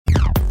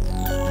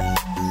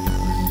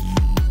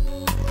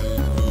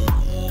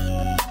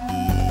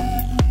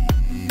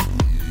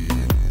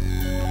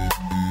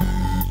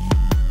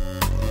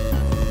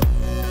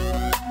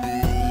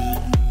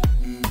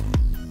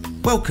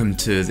Welcome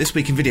to This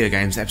Week in Video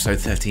Games, episode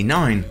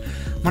 39.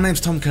 My name's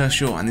Tom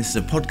Kershaw and this is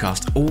a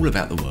podcast all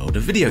about the world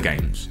of video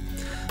games.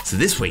 So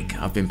this week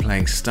I've been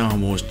playing Star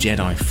Wars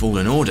Jedi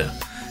Fallen Order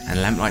and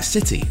Lamplight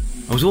City.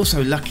 I was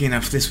also lucky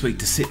enough this week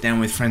to sit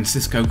down with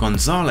Francisco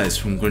Gonzalez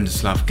from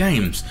Grundislav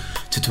Games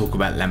to talk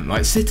about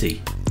Lamplight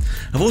City.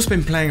 I've also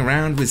been playing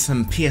around with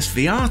some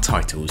PSVR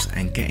titles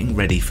and getting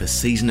ready for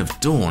Season of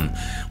Dawn,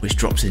 which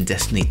drops in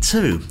Destiny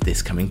 2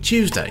 this coming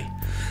Tuesday.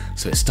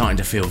 So it's starting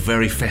to feel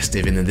very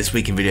festive in the This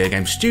Week in Video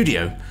Games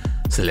studio,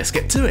 so let's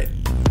get to it.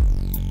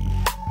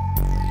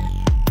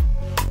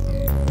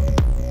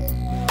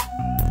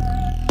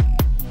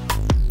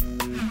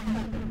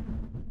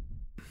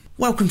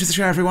 Welcome to the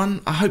show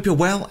everyone, I hope you're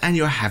well and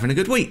you're having a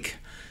good week.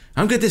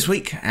 I'm good this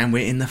week and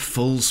we're in the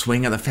full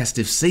swing of the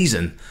festive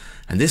season,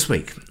 and this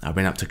week I've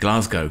been up to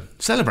Glasgow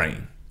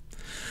celebrating.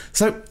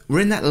 So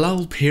we're in that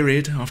lull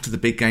period after the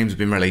big games have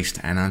been released,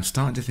 and I'm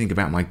starting to think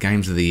about my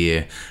games of the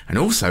year and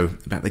also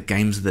about the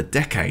games of the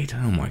decade.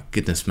 Oh my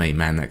goodness me,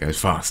 man, that goes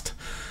fast.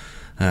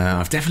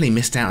 I've definitely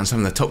missed out on some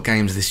of the top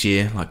games this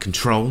year, like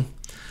Control,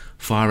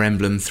 Fire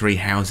Emblem, Three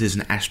Houses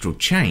and Astral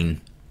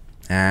Chain.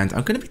 And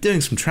I'm going to be doing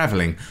some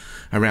travelling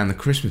around the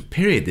Christmas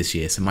period this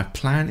year, so my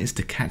plan is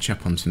to catch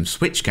up on some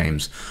Switch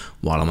games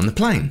while I'm on the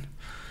plane.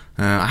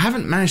 I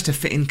haven't managed to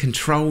fit in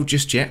Control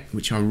just yet,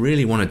 which I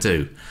really want to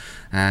do.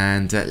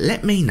 And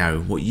let me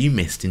know what you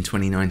missed in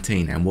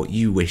 2019 and what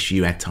you wish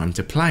you had time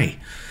to play.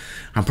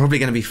 I'm probably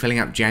going to be filling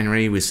up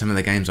January with some of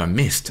the games I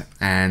missed,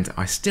 and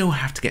I still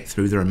have to get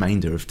through the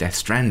remainder of Death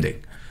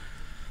Stranding.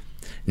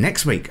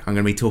 Next week I'm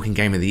going to be talking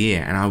Game of the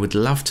Year, and I would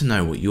love to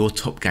know what your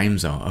top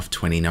games are of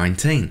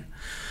 2019.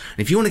 And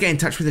if you want to get in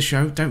touch with the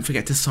show, don't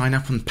forget to sign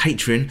up on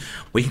Patreon,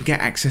 where you can get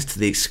access to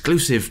the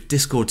exclusive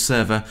Discord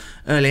server,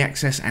 early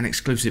access and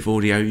exclusive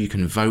audio. You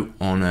can vote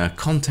on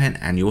content,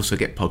 and you also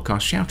get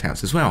podcast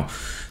shoutouts as well.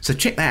 So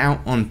check that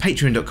out on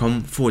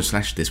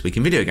patreon.com/This Week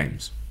in Video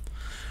Games.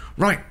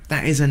 Right,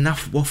 that is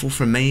enough waffle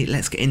from me.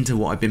 Let's get into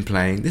what I've been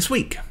playing this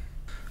week.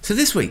 So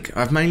this week,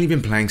 I've mainly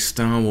been playing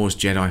Star Wars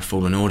Jedi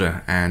Fallen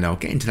Order, and I'll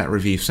get into that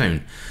review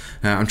soon.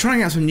 I'm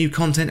trying out some new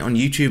content on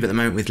YouTube at the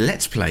moment with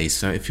Let's Plays,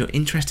 so if you're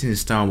interested in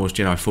Star Wars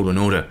Jedi Fallen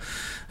Order,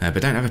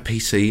 but don't have a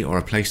PC or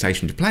a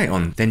PlayStation to play it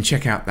on, then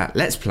check out that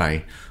Let's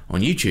Play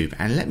on YouTube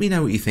and let me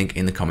know what you think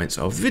in the comments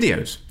of the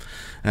videos.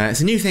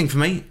 It's a new thing for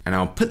me, and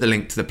I'll put the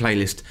link to the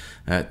playlist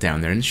down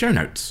there in the show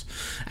notes.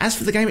 As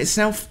for the game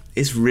itself,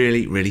 it's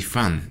really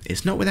fun.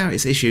 It's not without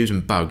its issues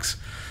and bugs,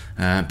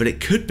 but it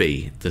could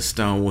be the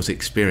Star Wars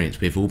experience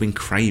we've all been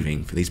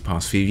craving for these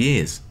past few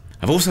years.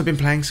 I've also been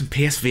playing some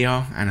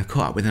PSVR, and I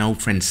caught up with an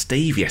old friend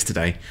Steve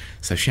yesterday,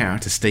 so shout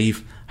out to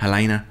Steve,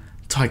 Helena,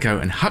 Tycho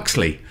and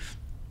Huxley,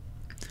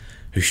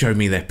 who showed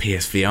me their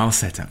PSVR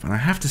setup, and I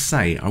have to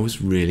say I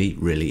was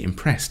really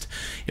impressed.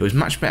 It was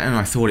much better than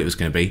I thought it was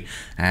going to be,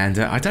 and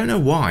I don't know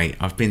why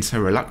I've been so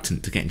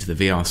reluctant to get into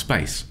the VR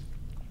space.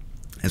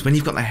 As when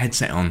you've got the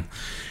headset on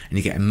and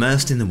you get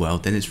immersed in the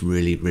world, then it's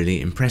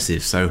really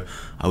impressive. So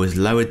I was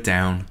lowered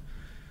down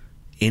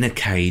in a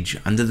cage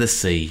under the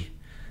sea,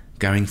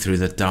 going through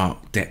the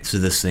dark depths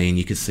of the sea, and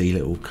you could see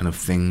little kind of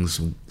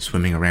things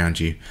swimming around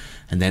you,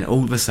 and then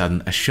all of a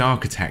sudden a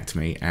shark attacked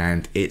me,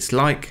 and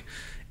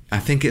I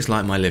think it's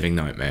like my living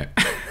nightmare.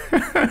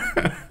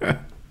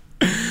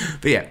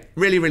 But yeah,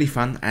 really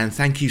fun, and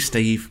thank you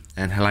Steve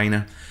and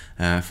Helena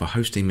for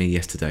hosting me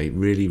yesterday.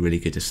 Really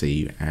good to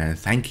see you, and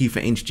thank you for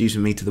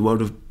introducing me to the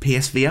world of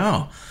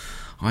PSVR.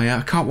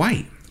 I can't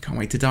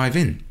wait to dive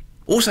in.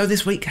 Also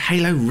this week,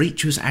 Halo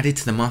Reach was added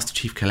to the Master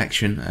Chief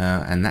Collection,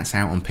 and that's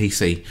out on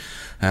PC.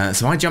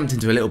 So I jumped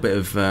into a little bit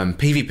of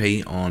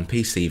PvP on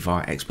PC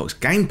via Xbox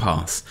Game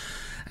Pass,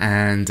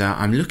 and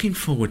I'm looking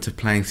forward to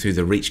playing through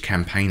the Reach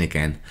campaign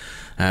again.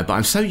 But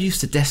I'm so used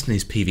to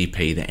Destiny's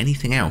PvP that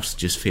anything else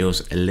just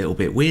feels a little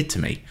bit weird to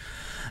me.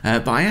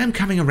 But I am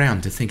coming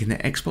around to thinking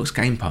that Xbox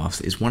Game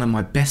Pass is one of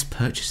my best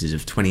purchases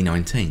of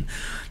 2019.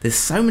 There's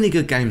so many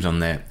good games on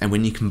there, and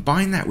when you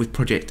combine that with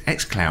Project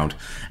xCloud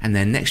and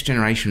their next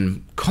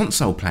generation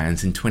console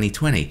plans in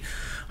 2020,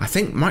 I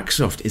think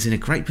Microsoft is in a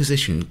great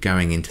position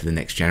going into the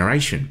next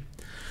generation.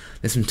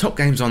 There's some top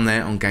games on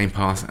there on Game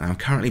Pass, and I'm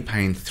currently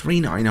paying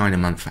 $3.99 a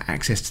month for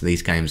access to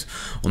these games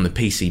on the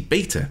PC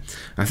beta.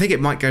 I think it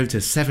might go to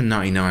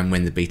 $7.99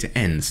 when the beta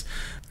ends.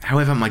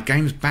 However, my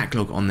games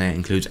backlog on there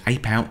includes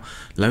Ape Out,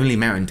 Lonely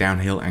Mountain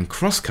Downhill and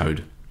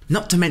Crosscode.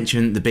 Not to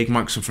mention the big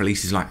Microsoft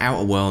releases like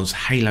Outer Worlds,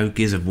 Halo,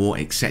 Gears of War,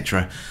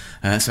 etc.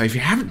 So if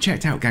you haven't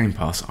checked out Game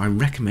Pass, I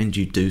recommend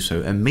you do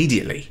so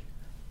immediately.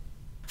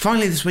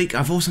 Finally this week,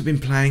 I've also been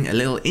playing a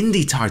little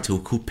indie title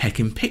called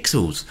Peckin'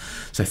 Pixels.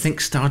 So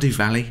think Stardew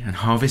Valley and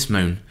Harvest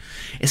Moon.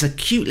 It's a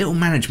cute little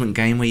management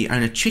game where you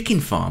own a chicken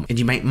farm and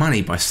you make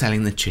money by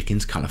selling the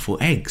chickens' colourful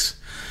eggs.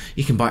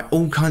 You can buy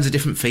all kinds of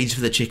different feeds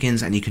for the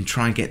chickens, and you can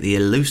try and get the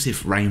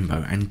elusive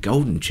rainbow and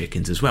golden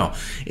chickens as well.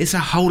 It's a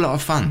whole lot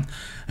of fun.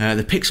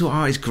 The pixel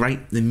art is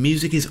great, the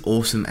music is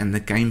awesome, and the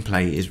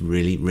gameplay is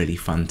really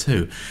fun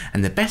too.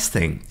 And the best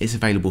thing, it's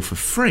available for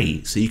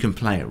free, so you can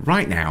play it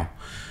right now.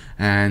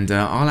 And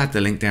I'll add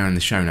the link down in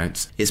the show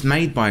notes. It's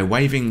made by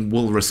Waving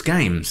Walrus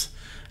Games,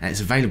 and it's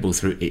available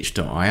through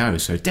itch.io,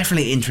 so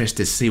definitely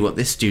interested to see what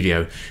this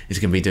studio is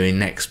going to be doing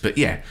next. But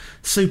yeah,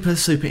 super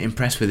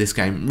impressed with this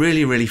game,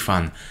 really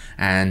fun,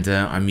 and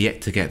I'm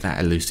yet to get that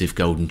elusive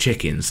golden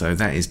chicken, so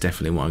that is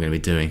definitely what I'm going to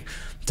be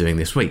doing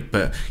this week.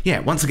 But yeah,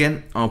 once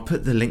again, I'll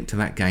put the link to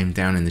that game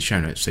down in the show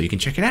notes so you can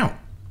check it out.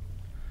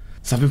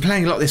 So I've been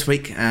playing a lot this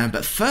week,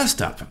 but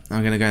first up,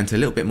 I'm going to go into a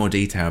little bit more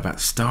detail about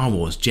Star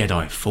Wars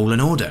Jedi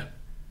Fallen Order.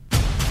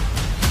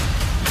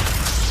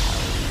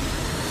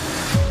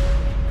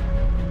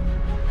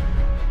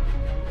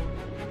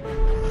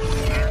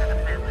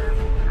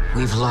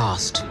 We've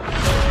lost.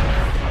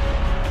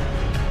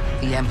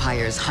 The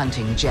Empire's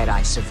hunting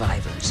Jedi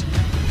survivors.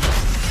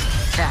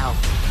 Cal,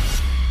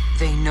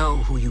 they know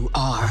who you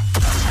are.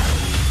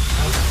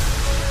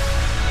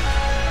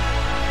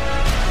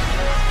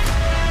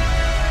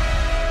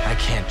 I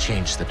can't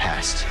change the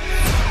past.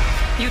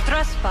 You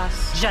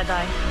trespass,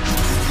 Jedi.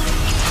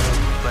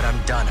 But I'm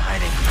done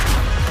hiding.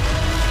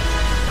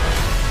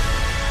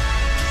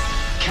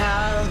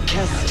 Cal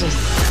Kestis.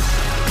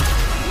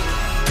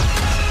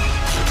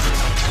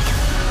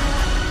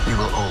 You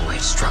will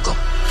always struggle.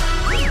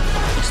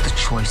 It's the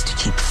choice to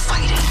keep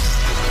fighting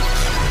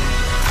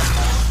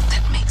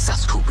that makes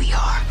us who we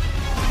are.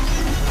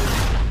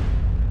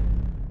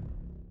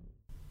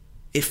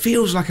 It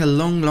feels like a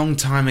long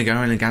time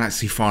ago in a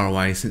galaxy far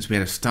away since we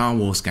had a Star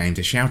Wars game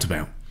to shout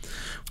about.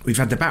 We've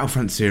had the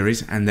Battlefront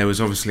series, and there was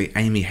obviously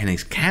Amy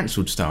Hennig's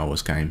cancelled Star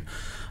Wars game.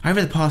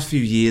 Over the past few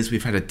years,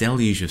 we've had a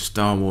deluge of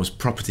Star Wars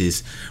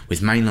properties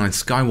with mainline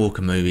Skywalker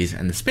movies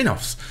and the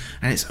spin-offs,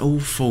 and it's all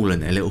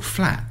fallen a little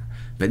flat.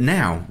 But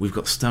now we've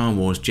got Star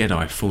Wars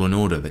Jedi Fallen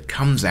Order that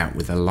comes out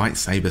with a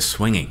lightsaber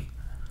swinging.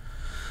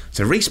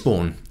 So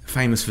Respawn,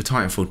 famous for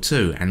Titanfall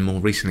 2 and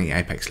more recently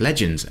Apex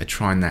Legends, are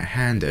trying that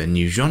hand at a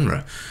new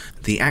genre,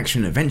 the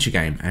action-adventure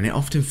game, and it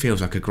often feels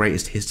like a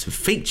greatest hits of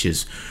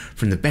features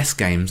from the best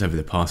games over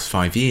the past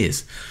 5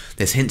 years.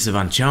 There's hints of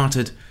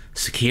Uncharted,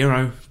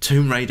 Sekiro,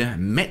 Tomb Raider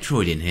and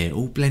Metroid in here,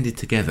 all blended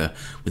together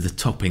with a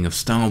topping of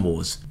Star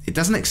Wars. It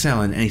doesn't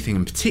excel in anything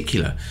in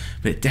particular,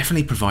 but it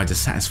definitely provides a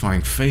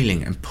satisfying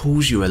feeling and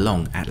pulls you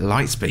along at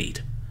light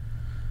speed.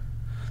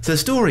 So the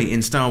story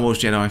in Star Wars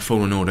Jedi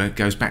Fallen Order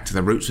goes back to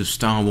the roots of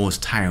Star Wars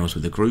tales,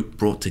 with a group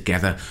brought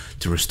together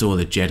to restore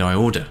the Jedi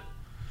Order.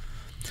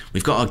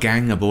 We've got a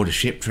gang aboard a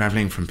ship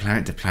travelling from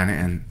planet to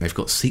planet, and they've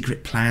got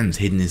secret plans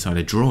hidden inside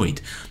a droid,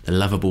 the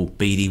lovable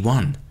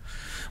BD-1.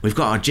 We've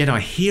got our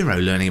Jedi hero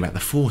learning about the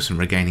Force and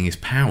regaining his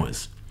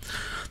powers.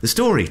 The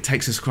story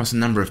takes us across a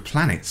number of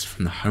planets,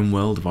 from the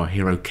homeworld of our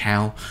hero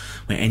Cal,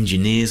 where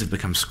engineers have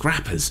become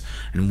scrappers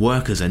and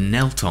workers are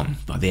knelt on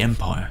by the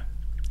Empire.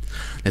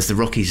 There's the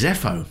rocky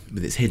Zepho,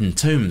 with its hidden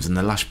tombs, and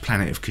the lush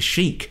planet of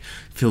Kashyyyk,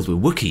 filled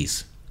with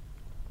Wookiees.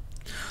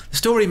 The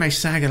story may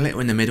sag a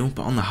little in the middle,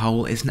 but on the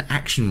whole it's an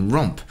action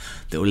romp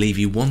that will leave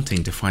you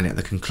wanting to find out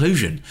the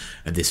conclusion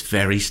of this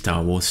very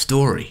Star Wars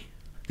story.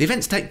 The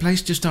events take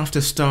place just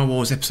after Star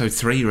Wars Episode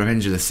 3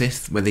 Revenge of the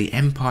Sith, where the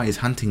Empire is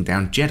hunting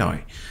down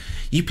Jedi.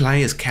 You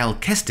play as Cal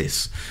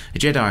Kestis, a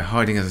Jedi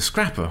hiding as a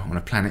scrapper on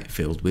a planet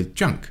filled with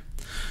junk.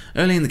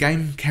 Early in the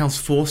game, Cal's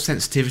Force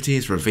sensitivity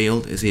is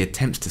revealed as he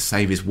attempts to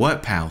save his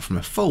work pal from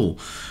a fall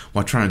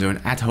while trying to do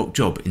an ad hoc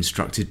job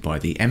instructed by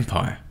the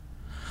Empire.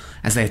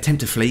 As they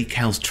attempt to flee,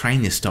 Cal's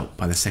train is stopped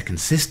by the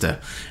Second Sister,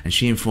 and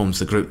she informs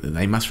the group that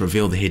they must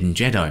reveal the hidden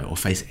Jedi or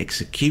face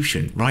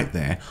execution right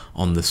there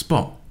on the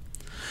spot.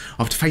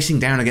 After facing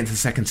down against the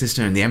Second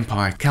Sister and the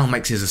Empire, Cal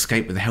makes his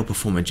escape with the help of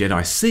former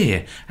Jedi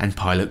Seer and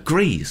pilot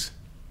Grease.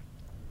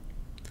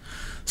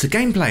 So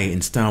gameplay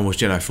in Star Wars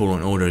Jedi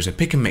Fallen Order is a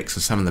pick and mix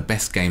of some of the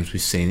best games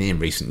we've seen in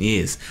recent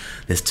years.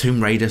 There's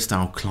Tomb Raider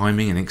style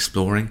climbing and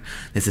exploring,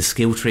 there's the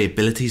skill tree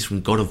abilities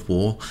from God of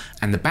War,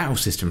 and the battle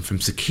system from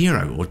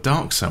Sekiro or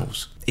Dark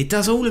Souls. It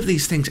does all of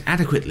these things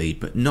adequately,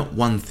 but not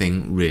one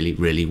thing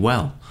really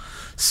well.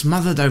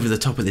 Smothered over the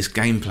top of this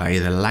gameplay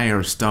is a layer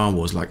of Star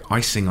Wars like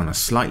icing on a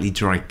slightly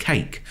dry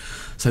cake,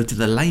 so to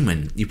the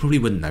layman you probably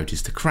wouldn't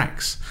notice the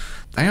cracks.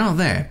 They are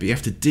there, but you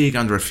have to dig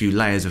under a few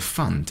layers of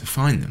fun to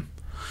find them.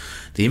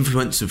 The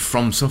influence of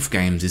FromSoft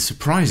games is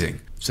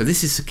surprising, so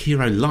this is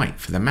Sekiro Lite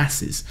for the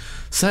masses,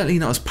 certainly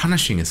not as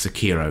punishing as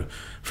Sekiro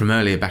from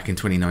earlier back in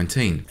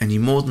 2019, and you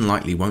more than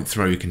likely won't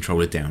throw your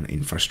controller down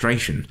in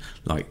frustration,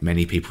 like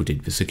many people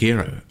did for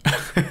Sekiro.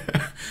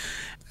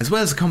 As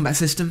well as the combat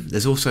system,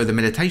 there's also the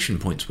meditation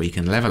points where you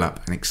can level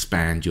up and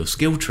expand your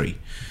skill tree.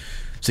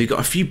 So you've got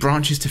a few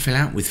branches to fill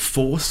out with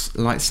Force,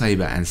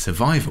 Lightsaber and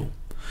Survival.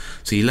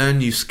 So you learn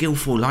new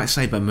skillful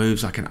lightsaber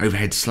moves like an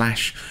overhead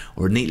slash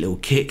or a neat little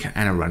kick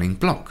and a running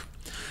block.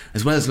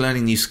 As well as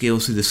learning new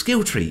skills through the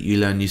skill tree, you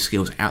learn new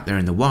skills out there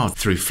in the wild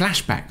through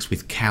flashbacks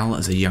with Cal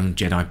as a young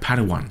Jedi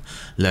Padawan,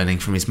 learning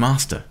from his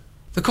master.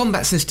 The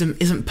combat system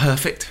isn't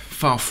perfect,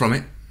 far from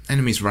it.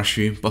 Enemies rush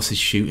you, bosses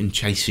shoot and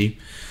chase you.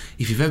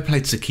 If you've ever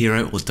played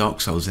Sekiro or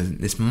Dark Souls, then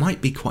this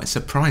might be quite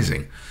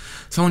surprising.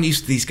 Someone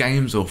used to these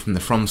games or from the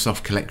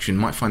FromSoft collection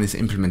might find this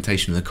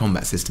implementation of the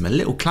combat system a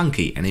little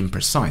clunky and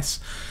imprecise.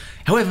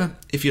 However,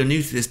 if you're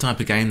new to this type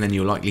of game, then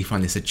you'll likely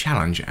find this a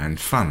challenge and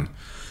fun.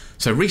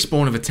 So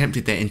Respawn have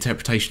attempted their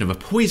interpretation of a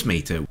poise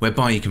meter,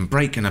 whereby you can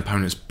break an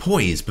opponent's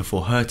poise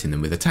before hurting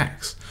them with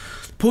attacks.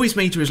 The poise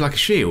meter is like a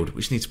shield,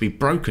 which needs to be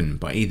broken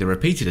by either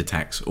repeated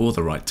attacks or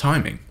the right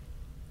timing.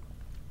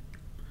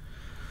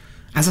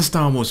 As a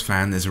Star Wars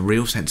fan, there's a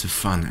real sense of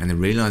fun, and the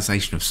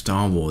realisation of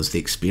Star Wars, the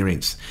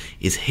experience,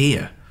 is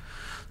here.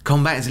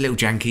 Combat is a little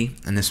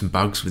janky, and there's some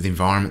bugs with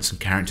environments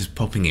and characters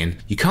popping in.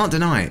 You can't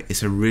deny it,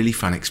 it's a really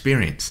fun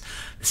experience.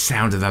 The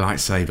sound of the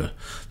lightsaber,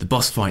 the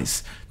boss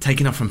fights,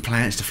 taking off from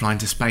planets to fly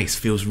into space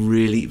feels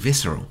really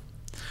visceral.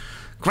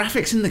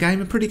 Graphics in the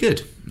game are pretty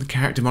good. The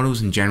character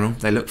models in general,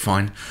 they look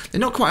fine.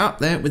 They're not quite up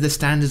there with the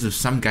standards of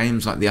some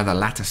games like the other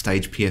latter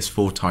stage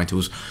PS4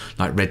 titles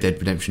like Red Dead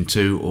Redemption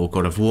 2 or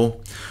God of War.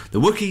 The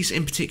Wookiees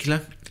in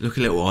particular look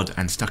a little odd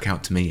and stuck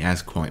out to me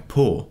as quite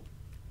poor.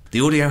 The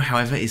audio,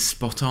 however, is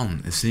spot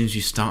on. As soon as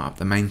you start up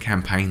the main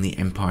campaign, the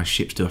Empire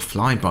ships do a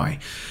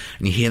flyby,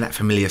 and you hear that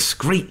familiar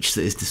screech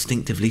that is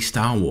distinctively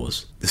Star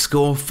Wars. The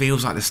score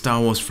feels like the Star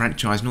Wars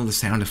franchise, and all the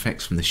sound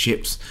effects from the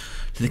ships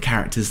to the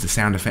characters, the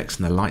sound effects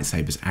and the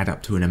lightsabers add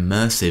up to an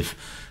immersive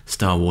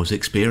Star Wars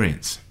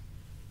experience.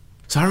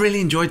 So I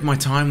really enjoyed my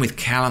time with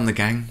Cal and the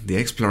gang. The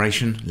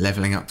exploration,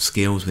 levelling up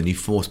skills with new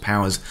force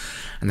powers,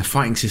 and the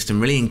fighting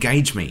system really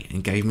engaged me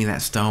and gave me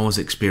that Star Wars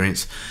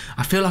experience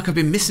I feel like I've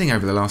been missing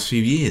over the last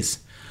few years.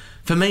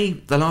 For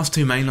me, the last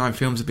two mainline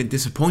films have been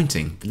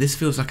disappointing, but this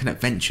feels like an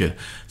adventure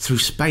through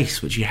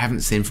space which you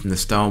haven't seen from the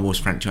Star Wars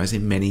franchise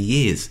in many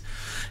years.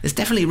 There's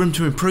definitely room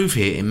to improve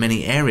here in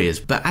many areas,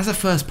 but as a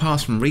first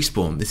pass from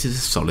Respawn, this is a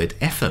solid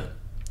effort.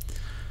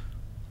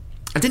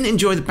 I didn't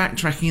enjoy the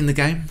backtracking in the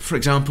game. For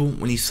example,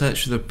 when you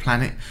search for the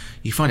planet,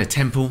 you find a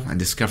temple and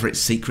discover its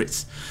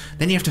secrets.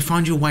 Then you have to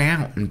find your way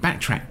out and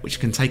backtrack, which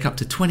can take up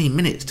to 20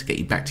 minutes to get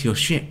you back to your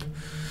ship.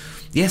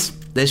 Yes,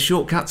 there's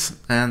shortcuts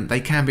and they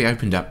can be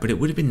opened up, but it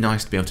would have been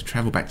nice to be able to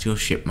travel back to your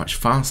ship much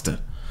faster.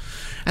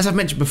 As I've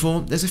mentioned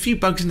before, there's a few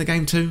bugs in the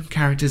game too,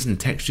 characters and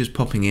textures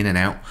popping in and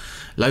out.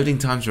 Loading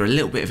times are a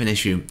little bit of an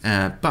issue,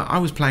 but I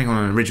was playing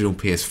on an original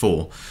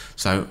PS4,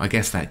 so I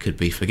guess that could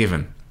be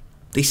forgiven.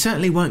 These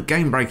certainly weren't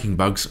game-breaking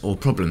bugs or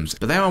problems,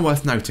 but they are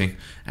worth noting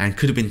and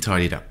could have been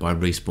tidied up by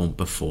Respawn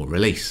before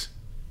release.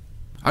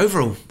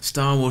 Overall,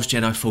 Star Wars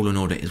Jedi Fallen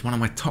Order is one of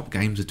my top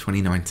games of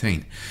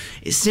 2019.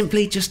 It's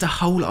simply just a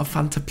whole lot of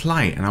fun to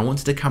play, and I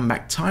wanted to come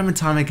back time and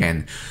time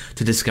again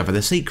to discover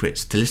the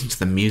secrets, to listen to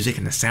the music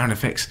and the sound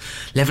effects,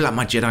 level up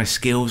my Jedi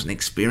skills and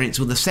experience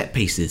all the set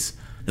pieces.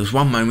 There was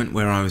one moment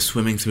where I was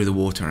swimming through the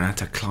water and I had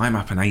to climb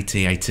up an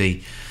AT-AT,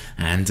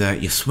 and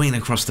you're swinging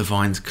across the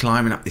vines,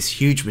 climbing up this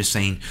huge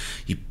machine.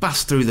 You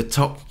bust through the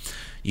top,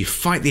 you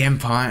fight the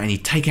Empire and you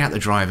take out the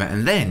driver,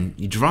 and then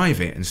you drive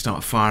it and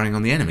start firing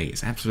on the enemy.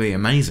 It's absolutely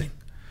amazing.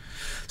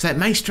 So it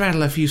may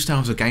straddle a few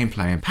styles of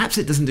gameplay, and perhaps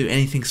it doesn't do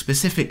anything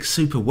specific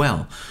super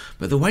well,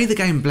 but the way the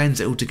game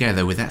blends it all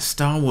together with that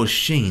Star Wars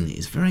sheen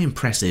is very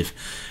impressive,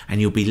 and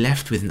you'll be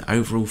left with an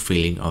overall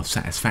feeling of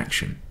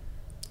satisfaction.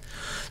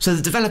 So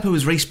the developer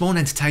was Respawn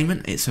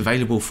Entertainment. It's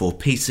available for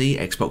PC,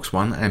 Xbox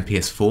One and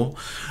PS4.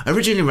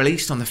 Originally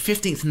released on the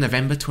 15th of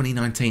November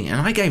 2019, and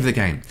I gave the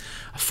game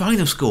a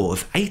final score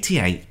of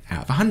 88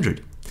 out of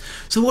 100.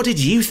 So what did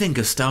you think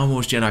of Star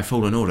Wars Jedi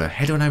Fallen Order?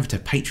 Head on over to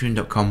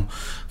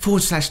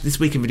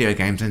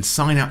patreon.com/thisweekinvideogames and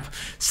sign up.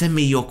 Send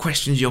me your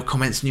questions, your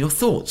comments and your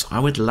thoughts. I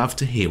would love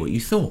to hear what you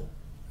thought.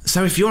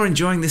 So if you're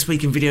enjoying This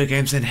Week in Video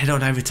Games, then head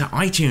on over to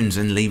iTunes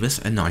and leave us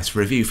a nice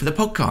review for the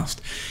podcast.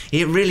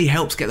 It really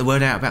helps get the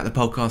word out about the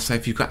podcast, so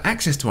if you've got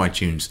access to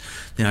iTunes,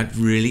 then I'd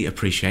really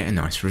appreciate a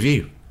nice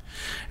review.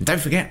 And don't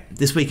forget,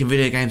 This Week in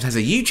Video Games has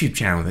a YouTube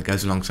channel that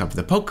goes alongside with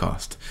the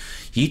podcast.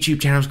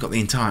 YouTube channel's got the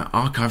entire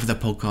archive of the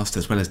podcast,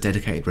 as well as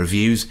dedicated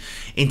reviews,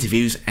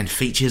 interviews and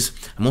features.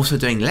 I'm also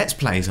doing Let's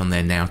Plays on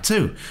there now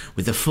too,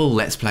 with the full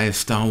Let's Play of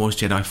Star Wars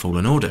Jedi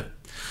Fallen Order.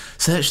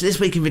 Search This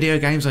Week in Video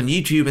Games on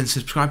YouTube and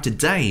subscribe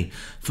today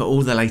for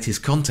all the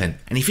latest content.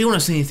 And if you want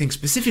to see anything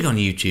specific on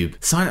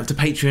YouTube, sign up to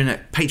Patreon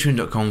at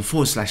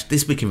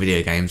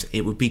patreon.com/thisweekinvideogames.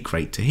 It would be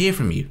great to hear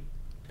from you.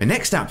 But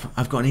next up,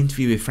 I've got an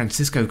interview with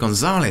Francisco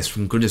Gonzalez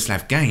from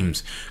Grundislav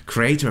Games,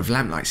 creator of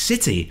Lamplight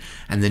City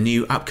and the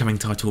new upcoming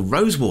title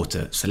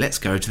Rosewater. So let's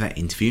go to that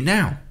interview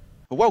now.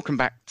 Well, welcome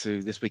back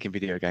to This Week in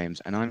Video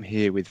Games, and I'm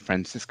here with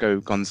Francisco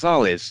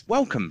Gonzalez.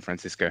 Welcome,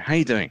 Francisco. How are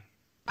you doing?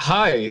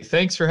 Hi,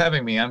 thanks for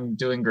having me. I'm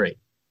doing great.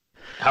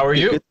 How are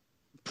you?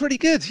 Pretty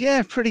good,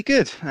 yeah, pretty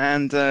good.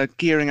 And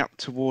gearing up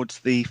towards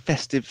the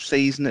festive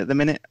season at the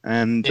minute.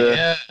 And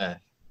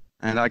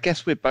I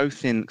guess we're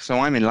both so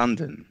I'm in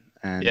London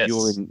and yes.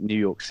 You're in New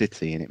York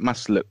City, and it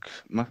must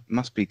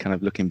be kind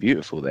of looking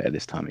beautiful there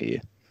this time of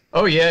year.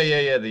 Oh yeah.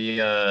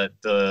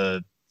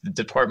 The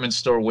department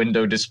store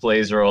window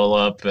displays are all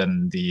up,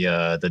 and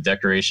the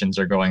decorations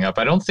are going up.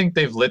 I don't think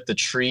they've lit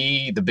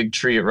the big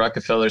tree at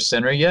Rockefeller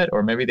Center yet,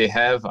 or maybe they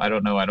have. I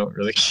don't know. I don't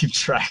really keep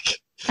track.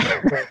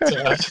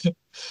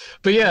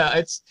 But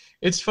yeah,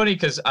 it's funny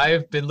because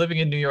I've been living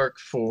in New York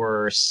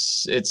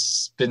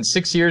it's been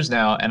 6 years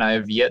now, and I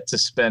have yet to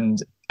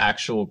spend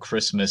actual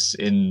Christmas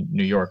in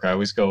New York. I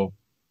always go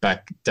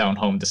back down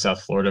home to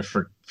South Florida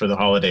for the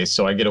holidays,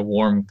 so I get a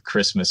warm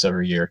Christmas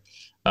every year.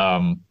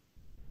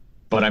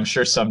 But I'm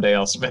sure someday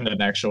I'll spend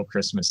an actual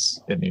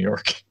Christmas in New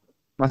York.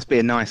 Must be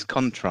a nice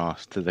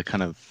contrast to the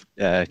kind of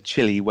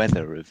chilly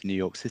weather of New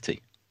York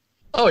City.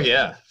 Oh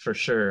yeah, for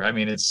sure. I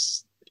mean,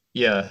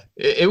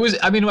 it was.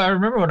 I mean, I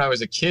remember when I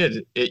was a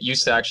kid, it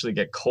used to actually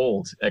get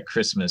cold at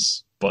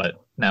Christmas,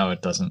 but now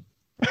it doesn't.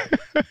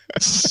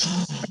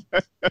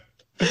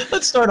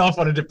 Let's start off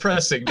on a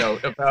depressing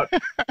note about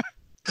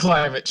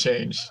climate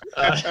change.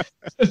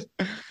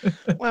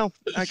 Well,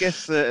 I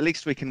guess at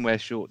least we can wear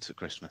shorts at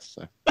Christmas.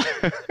 So.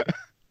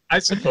 I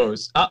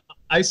suppose.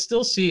 I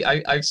still see.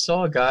 I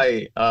saw a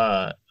guy.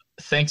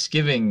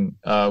 Thanksgiving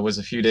was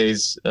a few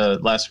days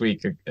last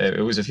week.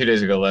 It was a few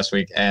days ago last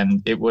week,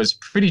 and it was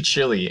pretty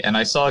chilly. And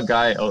I saw a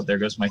guy. Oh, there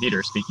goes my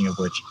heater. Speaking of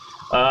which,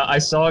 I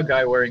saw a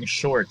guy wearing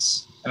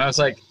shorts, and I was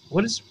like,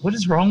 what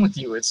is wrong with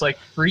you? It's like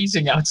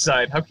freezing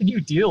outside. How can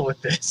you deal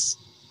with this?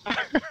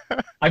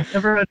 I've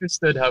never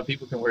understood how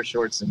people can wear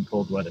shorts in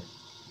cold weather.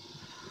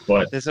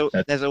 But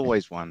there's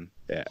always one.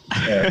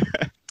 Yeah.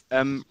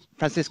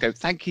 Francisco,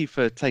 thank you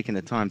for taking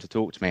the time to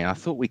talk to me. I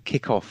thought we'd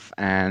kick off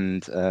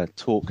and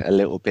talk a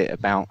little bit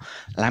about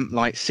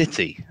Lamplight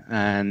City.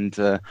 And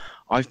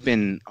I've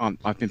been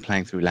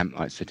playing through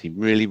Lamplight City,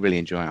 really, really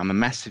enjoying it. I'm a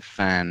massive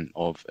fan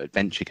of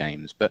adventure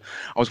games, but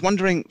I was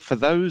wondering, for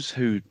those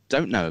who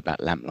don't know about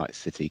Lamplight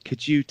City,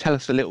 could you tell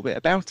us a little bit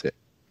about it?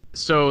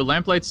 So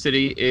Lamplight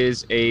City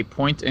is a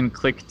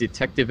point-and-click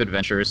detective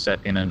adventure set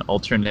in an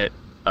alternate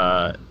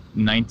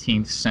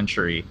 19th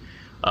century.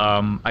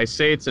 I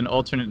say it's an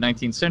alternate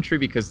 19th century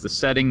because the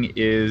setting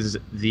is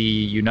the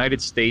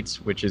United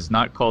States, which is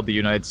not called the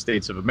United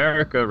States of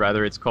America.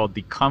 Rather, it's called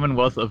the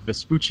Commonwealth of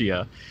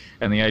Vespuccia.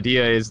 And the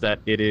idea is that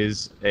it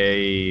is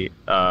a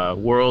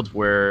world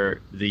where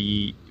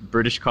the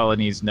British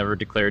colonies never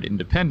declared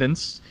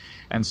independence.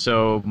 And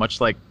so, much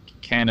like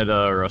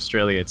Canada or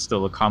Australia, it's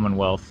still a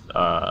Commonwealth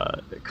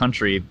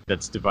country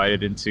that's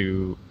divided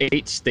into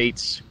 8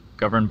 states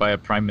governed by a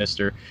prime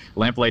minister.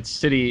 Lamplight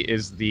City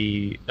is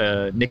the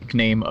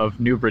nickname of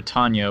New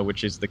Britannia,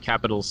 which is the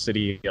capital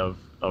city of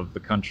the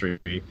country,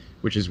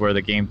 which is where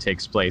the game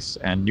takes place.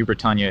 And New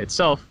Britannia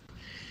itself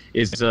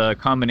is a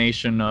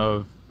combination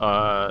of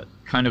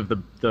kind of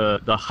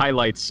the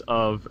highlights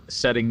of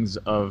settings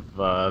of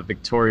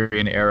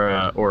Victorian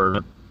era or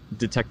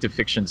detective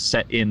fiction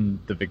set in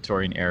the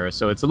Victorian era.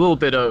 So it's a little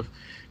bit of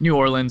New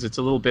Orleans, it's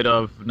a little bit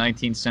of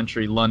 19th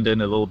century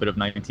London, a little bit of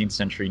 19th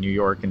century New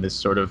York, in this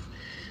sort of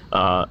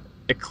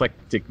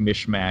eclectic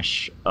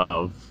mishmash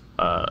of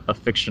a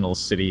fictional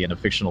city and a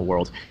fictional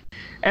world.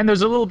 And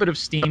there's a little bit of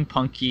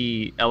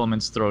steampunky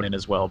elements thrown in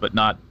as well, but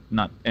not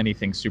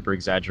anything super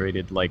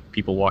exaggerated, like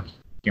people walking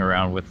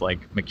around with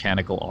like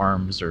mechanical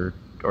arms or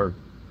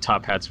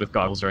top hats with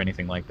goggles or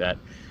anything like that.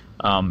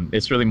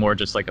 It's really more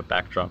just like a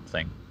backdrop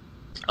thing.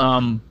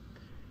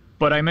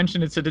 But I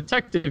mentioned it's a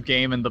detective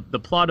game, and the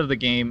plot of the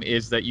game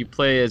is that you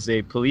play as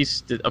a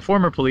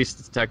former police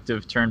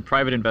detective turned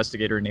private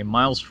investigator named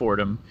Miles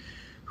Fordham,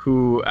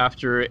 who,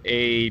 after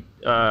a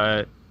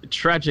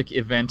tragic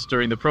event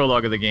during the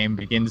prologue of the game,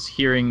 begins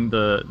hearing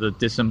the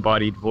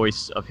disembodied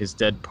voice of his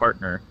dead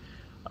partner.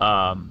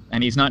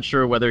 And he's not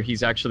sure whether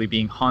he's actually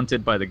being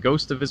haunted by the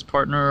ghost of his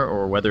partner,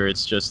 or whether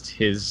it's just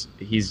he's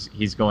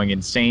going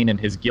insane and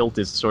his guilt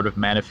is sort of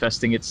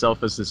manifesting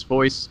itself as this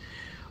voice.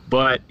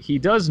 But he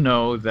does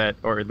know that,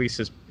 or at least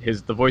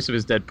the voice of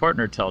his dead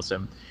partner tells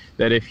him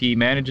that if he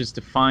manages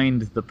to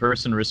find the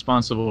person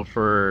responsible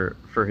for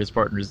his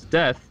partner's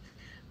death,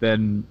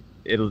 then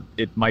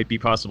it might be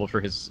possible for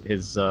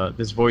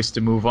this voice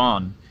to move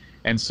on.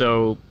 And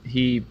so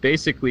he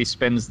basically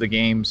spends the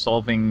game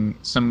solving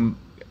some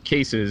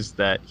cases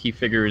that he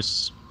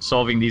figures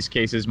solving these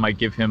cases might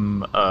give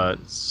him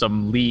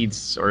some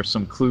leads or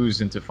some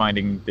clues into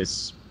finding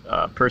this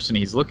person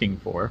he's looking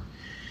for.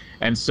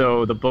 And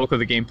so the bulk of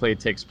the gameplay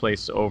takes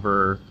place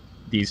over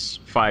these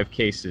 5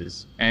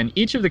 cases. And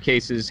each of the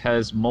cases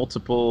has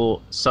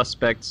multiple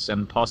suspects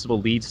and possible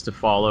leads to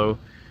follow.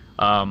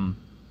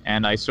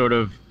 And I sort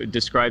of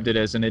described it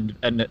as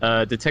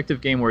a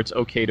detective game where it's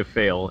okay to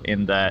fail,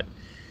 in that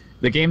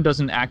the game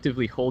doesn't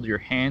actively hold your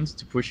hand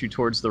to push you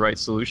towards the right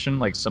solution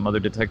like some other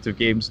detective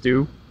games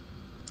do.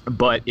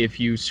 But if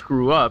you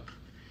screw up,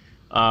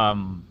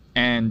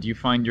 and you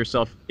find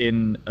yourself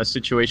in a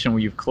situation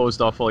where you've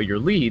closed off all your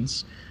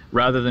leads,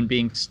 rather than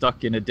being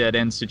stuck in a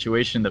dead-end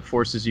situation that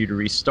forces you to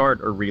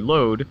restart or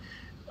reload,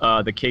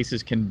 the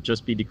cases can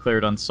just be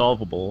declared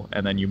unsolvable,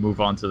 and then you move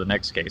on to the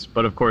next case.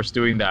 But of course,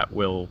 doing that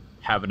will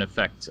have an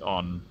effect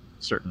on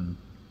certain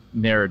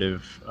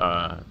narrative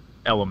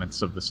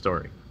elements of the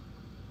story.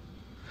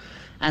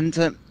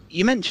 And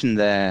you mentioned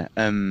there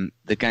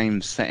the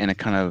game's set in a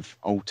kind of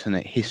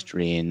alternate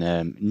history in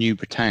New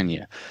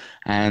Britannia.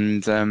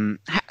 And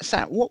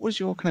Sat, what was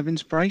your kind of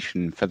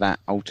inspiration for that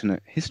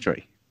alternate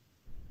history?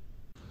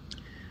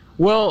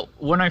 Well,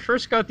 when I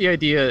first got the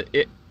idea,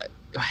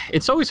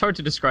 it's always hard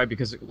to describe,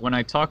 because when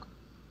I talk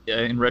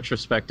in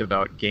retrospect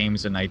about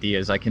games and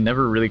ideas, I can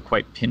never really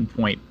quite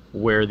pinpoint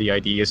where the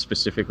idea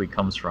specifically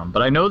comes from.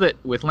 But I know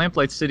that with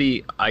Lamplight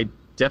City, I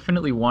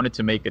definitely wanted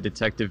to make a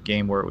detective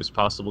game where it was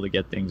possible to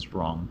get things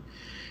wrong.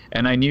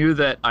 And I knew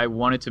that I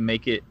wanted to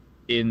make it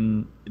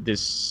in the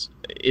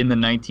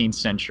 19th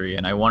century,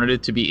 and I wanted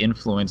it to be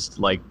influenced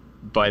like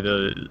by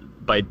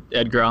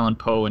Edgar Allan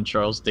Poe and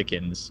Charles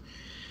Dickens.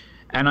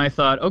 And I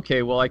thought,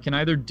 okay, well, I can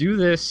either do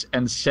this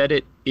and set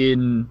it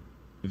in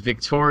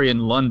Victorian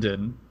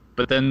London,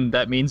 but then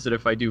that means that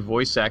if I do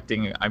voice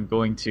acting, I'm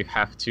going to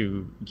have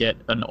to get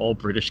an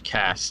all-British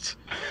cast,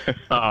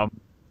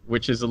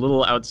 which is a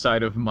little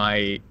outside of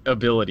my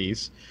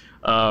abilities.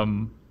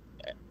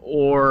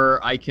 Or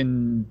I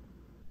can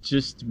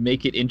just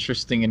make it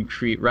interesting and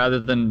create, rather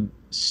than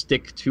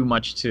stick too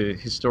much to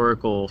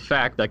historical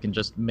fact, I can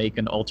just make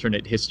an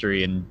alternate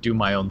history and do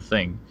my own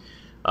thing.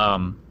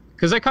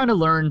 Because I kind of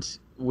learned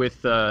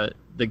with the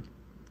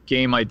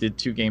game I did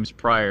 2 games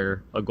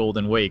prior, A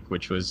Golden Wake,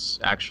 which was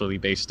actually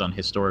based on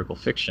historical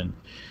fiction.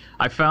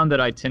 I found that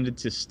I tended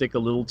to stick a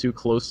little too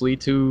closely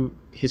to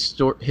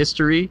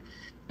history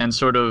and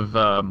sort of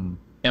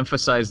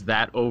emphasize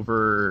that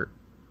over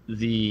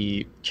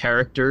the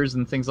characters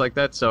and things like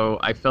that. So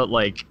I felt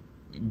like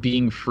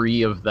being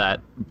free of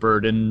that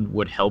burden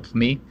would help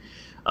me.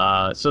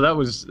 So that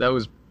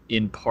was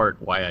in part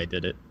why I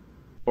did it,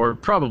 or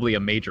probably a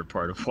major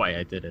part of why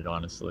I did it,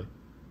 honestly.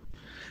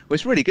 Well,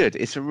 it's really good.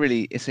 It's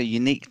a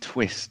unique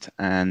twist,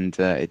 and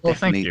it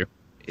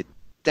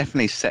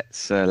definitely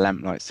sets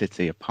Lamplight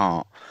City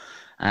apart.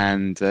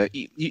 And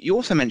you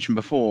also mentioned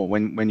before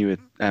when you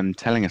were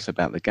telling us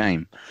about the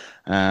game.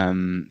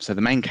 So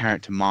the main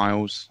character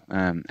Miles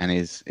and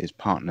his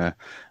partner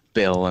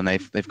Bill, and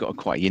they've got a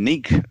quite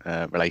unique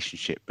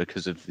relationship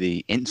because of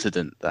the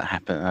incident that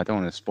happened. I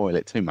don't want to spoil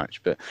it too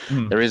much, but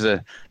there is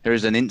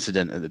an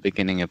incident at the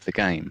beginning of the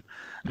game.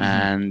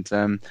 And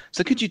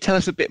so could you tell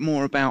us a bit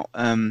more about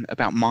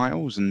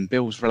Miles and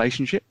Bill's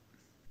relationship?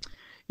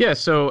 Yeah,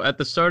 so at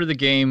the start of the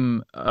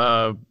game,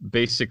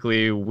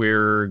 basically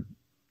we're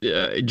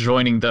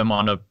joining them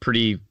on a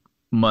pretty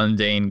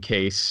mundane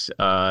case,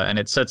 and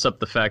it sets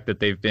up the fact that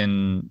they've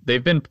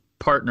been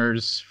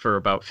partners for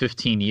about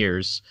 15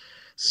 years.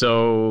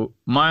 So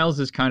Miles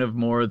is kind of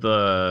more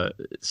the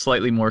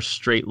slightly more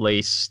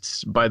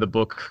straight-laced,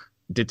 by-the-book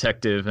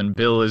detective, and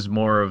Bill is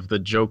more of the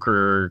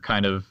Joker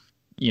kind of,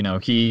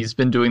 he's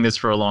been doing this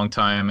for a long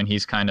time, and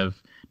he's kind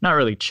of not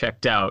really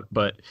checked out,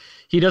 but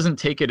he doesn't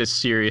take it as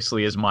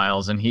seriously as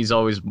Miles, and he's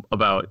always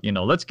about,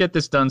 let's get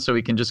this done so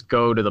we can just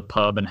go to the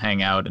pub and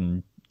hang out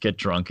and get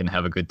drunk and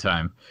have a good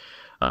time.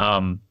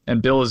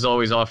 And Bill is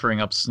always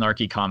offering up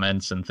snarky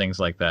comments and things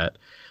like that.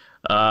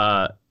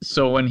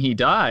 So when he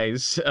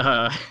dies,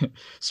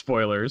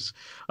 spoilers,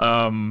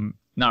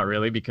 not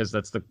really, because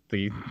that's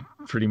the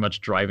pretty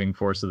much driving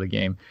force of the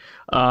game.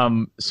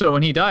 So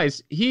when he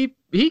dies, he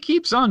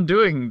keeps on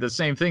doing the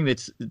same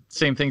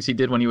things he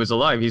did when he was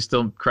alive. He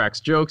still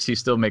cracks jokes, he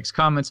still makes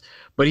comments,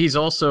 but he's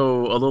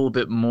also a little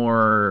bit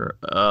more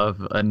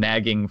of a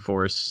nagging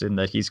force in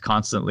that he's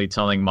constantly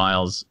telling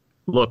Miles,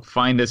 look,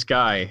 find this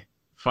guy,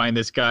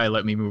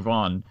 let me move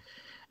on.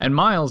 And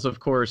Miles, of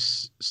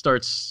course,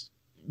 starts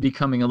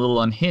becoming a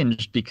little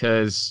unhinged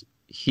because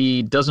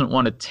he doesn't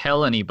want to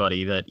tell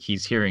anybody that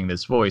he's hearing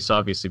this voice,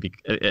 obviously,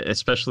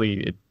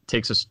 especially it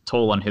takes a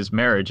toll on his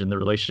marriage and the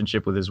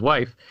relationship with his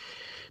wife,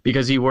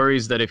 because he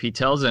worries that if he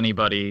tells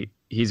anybody,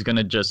 he's going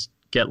to just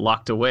get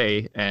locked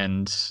away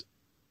and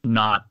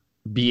not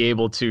be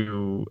able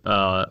to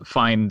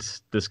find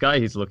this guy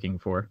he's looking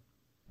for.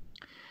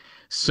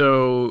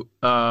 So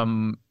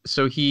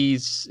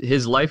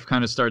his life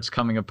kind of starts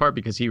coming apart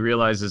because he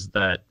realizes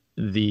that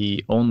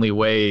the only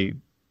way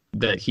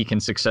that he can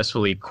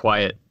successfully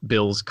quiet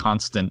Bill's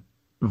constant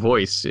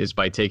voice is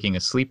by taking a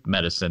sleep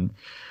medicine.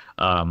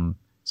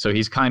 So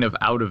he's kind of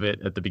out of it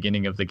at the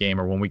beginning of the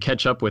game, or when we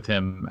catch up with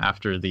him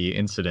after the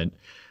incident,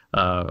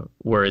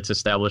 where it's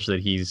established that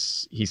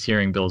he's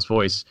hearing Bill's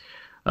voice.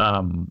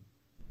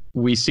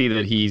 We see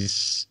that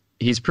he's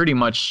pretty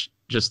much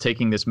just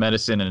taking this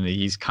medicine, and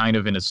he's kind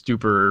of in a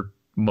stupor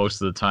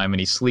most of the time, and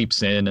he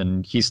sleeps in,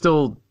 and he's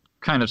still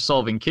kind of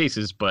solving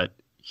cases, but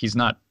he's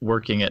not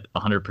working at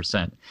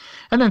 100%.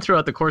 And then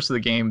throughout the course of the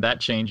game, that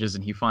changes,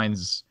 and he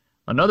finds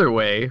another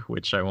way,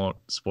 which I won't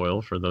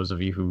spoil for those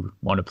of you who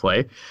want to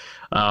play.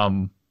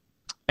 And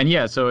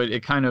yeah, so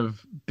it kind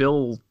of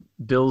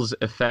Bill's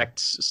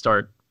effects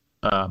start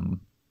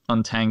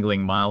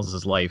untangling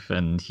Miles's life,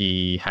 and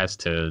he has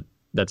to.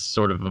 That's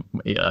sort of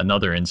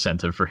another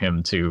incentive for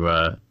him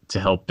to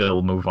help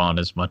Bill move on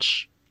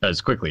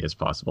as quickly as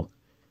possible.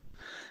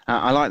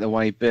 I like the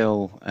way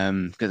Bill,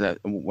 because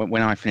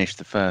when I finished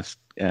the first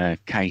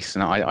case,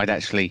 and I'd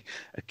actually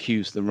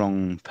accused the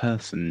wrong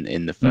person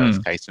in the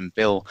first case, and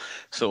Bill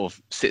sort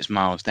of sits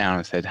Miles down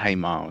and said, "Hey,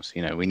 Miles,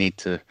 we need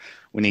to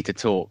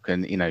talk,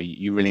 and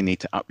you really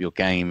need to up your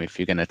game if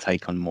you're going to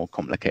take on more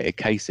complicated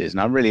cases." And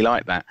I really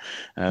like that.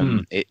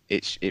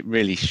 It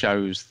really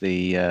shows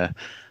the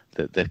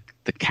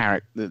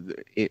character.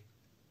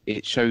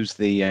 It shows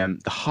the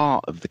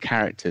heart of the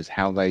characters,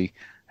 how they.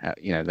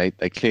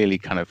 They clearly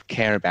kind of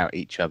care about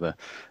each other,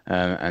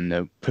 and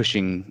they're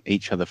pushing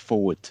each other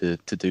forward to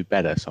do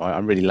better. So I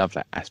really love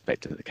that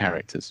aspect of the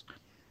characters.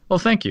 Well,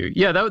 thank you.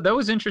 Yeah, that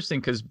was interesting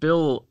because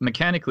Bill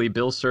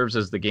serves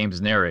as the game's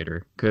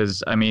narrator.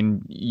 Because I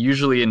mean,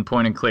 usually in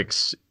point and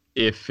clicks,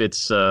 if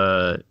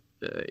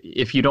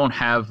you don't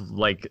have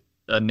like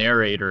a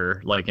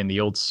narrator like in the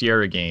old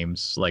Sierra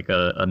games, like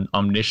an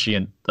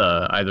omniscient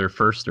either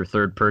first or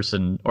third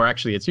person, or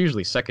actually it's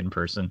usually second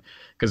person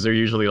because they're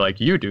usually like,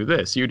 you do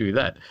this, you do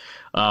that.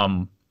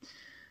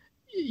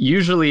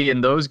 Usually in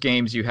those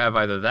games you have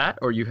either that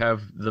or you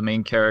have the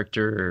main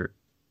character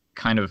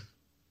kind of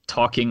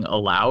talking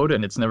aloud,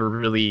 and it's never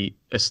really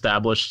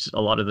established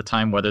a lot of the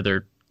time whether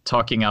they're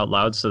talking out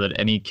loud so that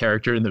any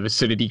character in the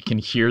vicinity can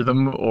hear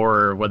them,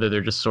 or whether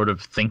they're just sort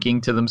of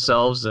thinking to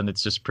themselves and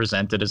it's just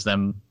presented as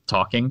them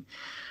talking.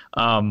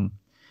 And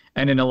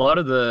in a lot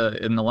of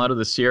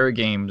the Sierra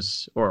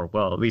games, or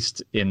well, at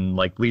least in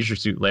like Leisure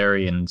Suit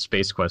Larry and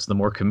Space Quest, the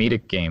more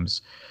comedic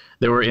games,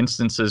 there were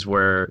instances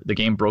where the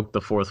game broke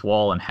the fourth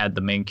wall and had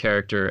the main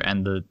character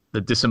and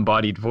the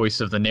disembodied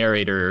voice of the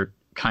narrator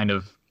kind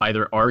of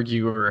either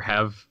argue or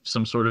have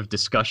some sort of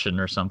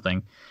discussion or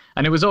something.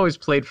 And it was always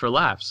played for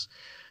laughs.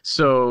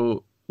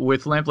 So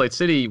with Lamplight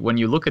City, when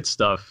you look at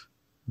stuff,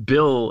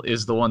 Bill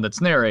is the one that's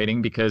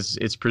narrating because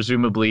it's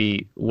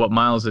presumably what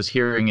Miles is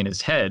hearing in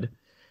his head.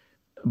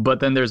 But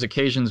then there's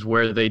occasions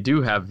where they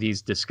do have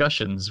these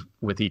discussions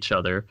with each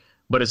other,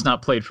 but it's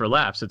not played for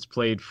laughs. It's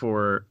played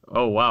for,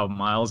 oh, wow,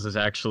 Miles is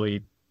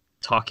actually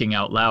talking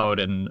out loud,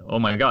 and oh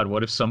my God,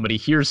 what if somebody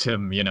hears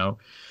him, you know?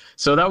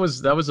 So that was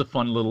a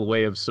fun little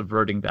way of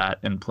subverting that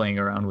and playing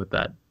around with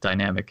that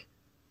dynamic.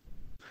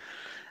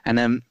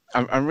 And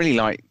I really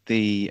like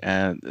the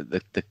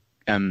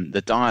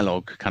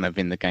dialogue kind of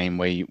in the game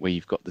where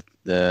you've got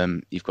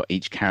you've got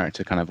each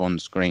character kind of on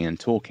screen and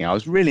talking. I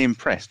was really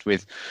impressed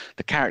with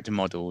the character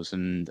models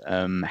and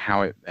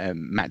how it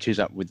matches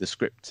up with the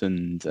script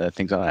and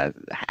things like that.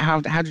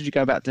 How did you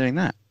go about doing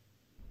that?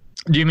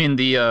 Do you mean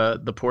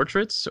the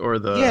portraits or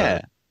the?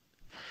 Yeah.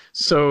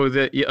 So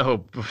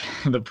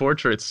the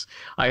portraits.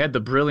 I had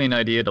the brilliant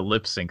idea to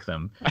lip sync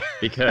them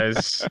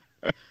because.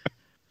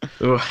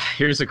 Oh,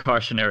 here's a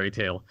cautionary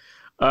tale.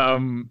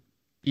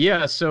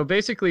 Yeah, so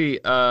basically,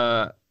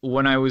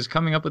 when I was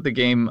coming up with the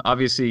game,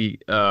 obviously,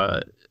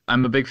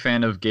 I'm a big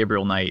fan of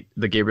Gabriel Knight,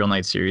 the Gabriel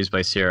Knight series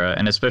by Sierra,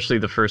 and especially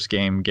the first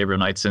game, Gabriel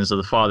Knight: Sins of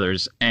the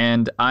Fathers.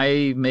 And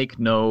I make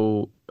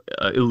no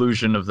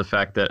illusion of the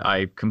fact that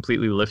I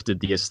completely lifted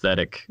the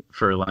aesthetic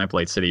for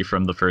Lamplight City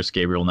from the first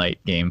Gabriel Knight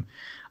game.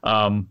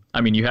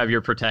 I mean, you have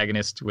your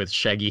protagonist with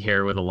shaggy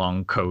hair with a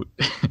long coat,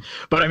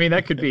 but I mean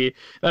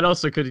that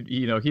also could,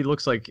 you know, he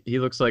looks like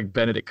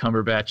Benedict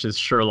Cumberbatch's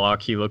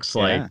Sherlock. He looks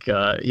like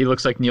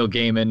Neil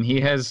Gaiman.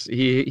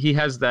 He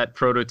has that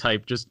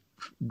prototype, just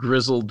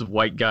grizzled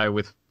white guy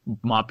with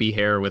moppy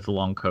hair with a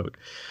long coat.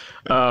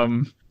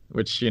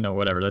 Which, you know,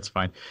 whatever, that's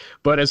fine.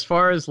 But as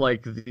far as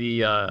like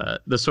the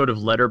sort of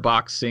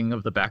letterboxing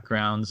of the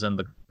backgrounds and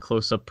the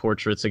close-up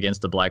portraits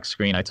against the black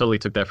screen, I totally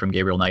took that from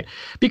Gabriel Knight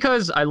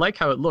because I like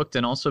how it looked,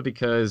 and also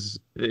because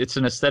it's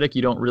an aesthetic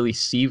you don't really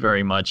see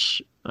very much.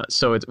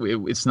 So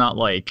it's not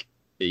like,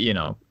 you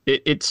know,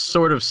 it's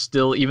sort of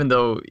still, even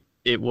though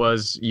it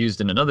was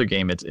used in another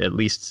game, it's at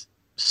least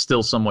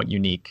still somewhat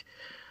unique.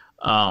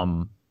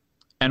 And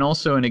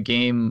also in a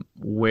game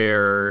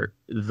where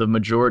the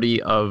majority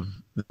of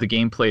the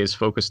gameplay is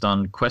focused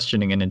on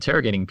questioning and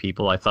interrogating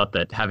people, I thought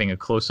that having a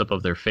close-up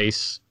of their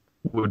face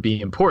would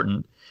be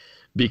important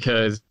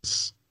because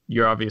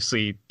you're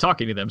obviously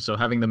talking to them. So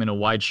having them in a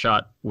wide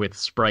shot with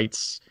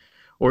sprites,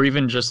 or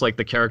even just like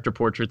the character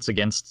portraits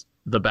against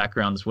the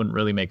backgrounds, wouldn't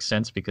really make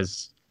sense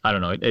because, I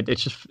don't know,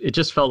 it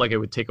just felt like it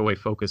would take away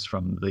focus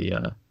from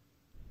the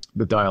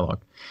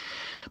dialogue.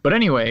 But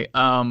anyway,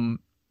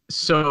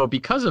 so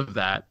because of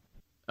that,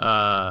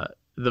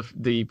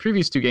 the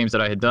previous two games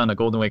that I had done, A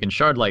Golden Wake and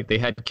Shardlight, they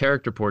had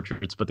character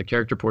portraits, but the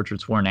character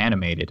portraits weren't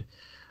animated.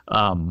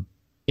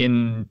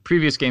 In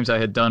previous games I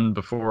had done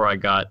before I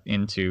got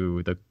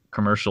into the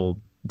commercial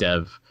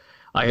dev,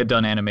 I had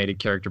done animated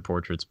character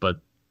portraits, but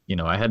you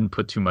know, I hadn't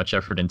put too much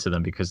effort into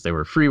them because they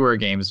were freeware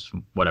games.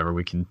 Whatever,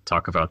 we can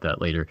talk about that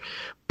later.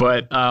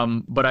 But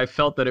I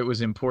felt that it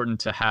was important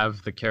to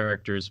have the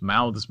characters'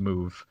 mouths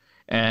move.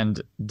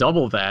 And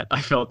double that,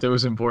 I felt it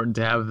was important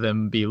to have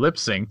them be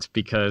lip-synced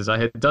because I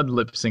had done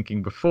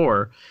lip-syncing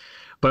before,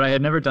 but I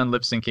had never done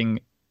lip-syncing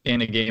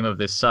in a game of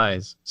this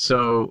size.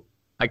 So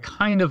I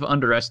kind of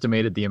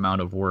underestimated the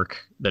amount of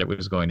work that it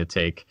was going to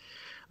take.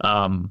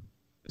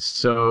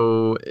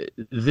 So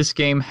this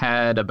game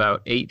had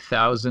about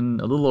 8,000,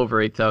 a little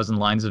over 8,000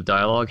 lines of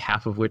dialogue,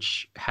 half of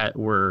which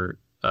were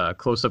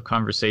close-up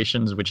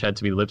conversations, which had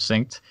to be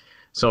lip-synced.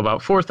 So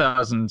about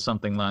 4,000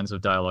 something lines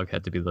of dialogue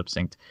had to be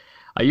lip-synced.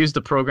 I used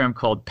a program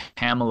called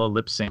Pamela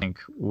Lip Sync,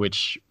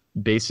 which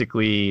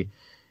basically,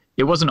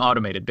 it wasn't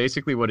automated.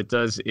 Basically what it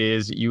does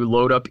is you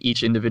load up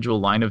each individual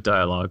line of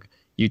dialogue,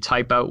 you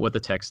type out what the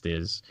text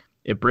is,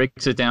 it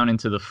breaks it down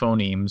into the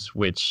phonemes,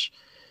 which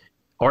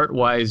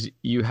art-wise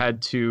you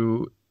had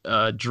to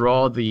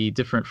draw the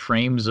different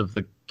frames of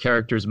the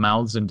characters'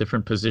 mouths in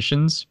different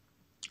positions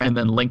and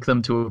then link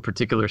them to a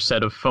particular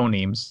set of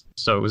phonemes.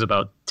 So it was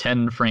about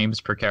 10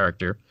 frames per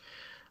character.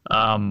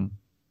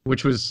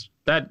 which was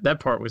that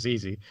part was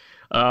easy.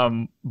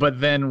 But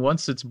then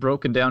once it's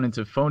broken down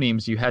into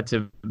phonemes, you had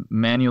to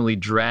manually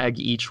drag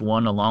each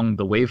one along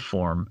the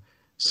waveform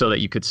so that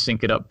you could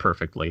sync it up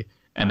perfectly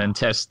and then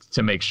test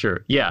to make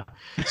sure. Yeah.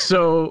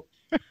 So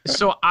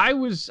I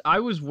was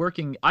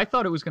working. I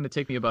thought it was going to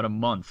take me about a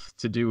month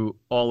to do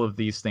all of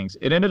these things.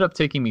 It ended up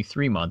taking me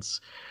 3 months.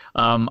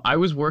 I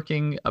was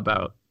working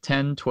about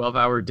 10,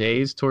 12-hour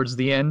days towards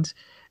the end,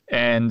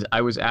 and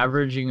I was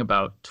averaging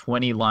about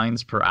 20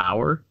 lines per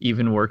hour,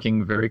 even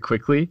working very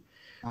quickly,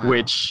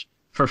 which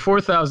for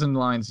 4,000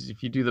 lines,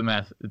 if you do the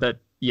math,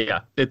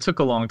 it took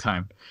a long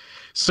time.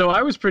 So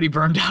I was pretty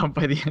burned out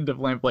by the end of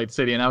Lamplight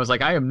City, and I was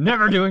like, I am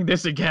never doing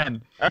this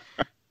again.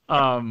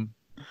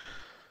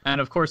 And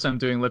of course, I'm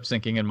doing lip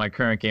syncing in my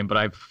current game, but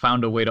I've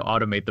found a way to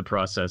automate the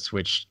process,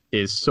 which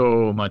is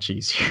so much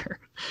easier.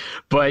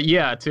 But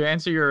yeah, to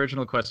answer your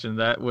original question,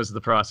 that was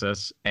the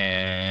process,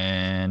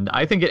 and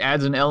I think it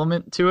adds an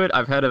element to it.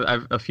 I've had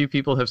a few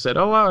people have said,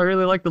 "Oh wow, I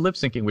really like the lip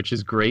syncing," which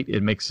is great.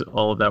 It makes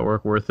all of that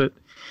work worth it.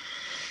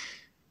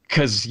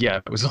 Because yeah,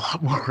 it was a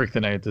lot more work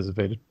than I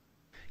anticipated.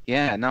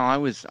 Yeah, no, I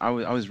was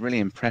really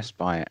impressed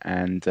by it,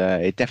 and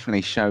it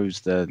definitely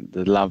shows the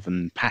love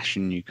and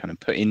passion you kind of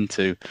put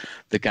into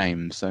the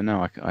game. So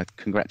no, I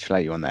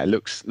congratulate you on that. It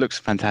looks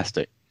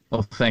fantastic.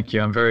 Well, thank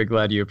you. I'm very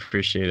glad you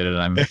appreciated it.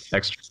 I'm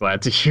extra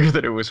glad to hear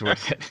that it was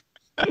worth it.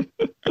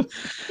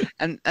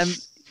 And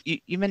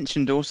you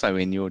mentioned also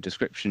in your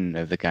description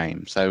of the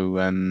game, so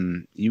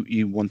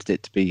you wanted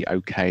it to be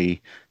okay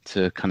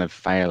to kind of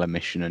fail a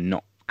mission and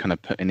not kind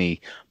of put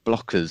any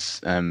blockers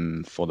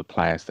for the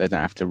players. They don't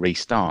have to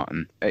restart.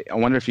 And I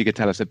wonder if you could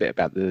tell us a bit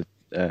about the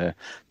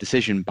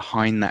decision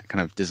behind that kind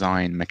of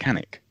design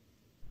mechanic.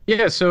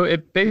 Yeah, so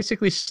it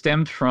basically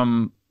stemmed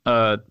from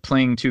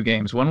playing 2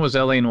 games. One was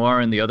L.A.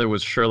 Noire and the other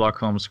was Sherlock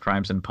Holmes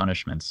Crimes and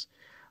Punishments.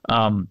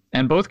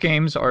 And both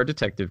games are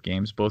detective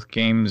games. Both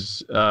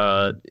games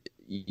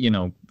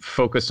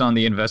focus on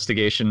the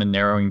investigation and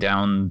narrowing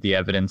down the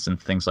evidence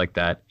and things like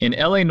that. In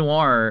L.A.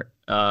 Noire,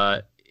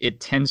 it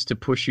tends to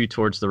push you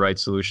towards the right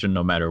solution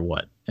no matter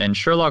what. And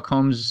Sherlock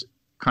Holmes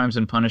Crimes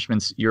and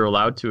Punishments, you're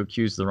allowed to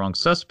accuse the wrong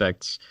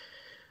suspects,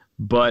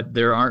 but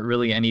there aren't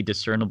really any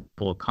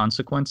discernible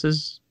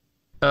consequences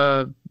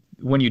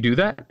when you do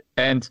that.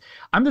 And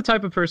I'm the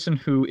type of person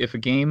who, if a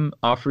game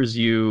offers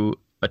you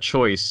a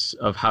choice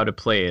of how to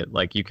play it,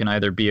 like you can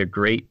either be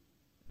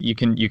you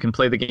can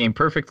play the game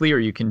perfectly, or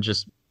you can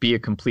just be a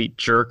complete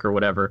jerk or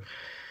whatever.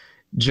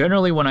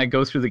 Generally, when I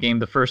go through the game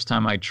the first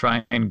time, I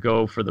try and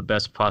go for the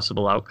best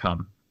possible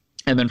outcome.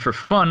 And then for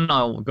fun,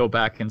 I'll go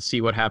back and see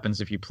what happens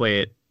if you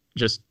play it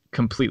just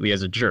completely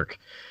as a jerk.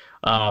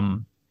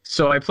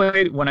 So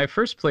when I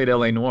first played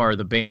L.A. Noire,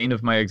 the bane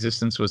of my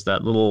existence was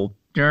that little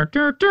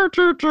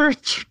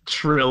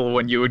trill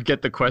when you would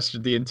get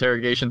the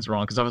interrogations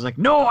wrong, because I was like,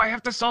 no, I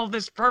have to solve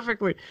this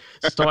perfectly.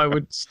 So I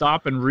would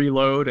stop and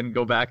reload and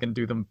go back and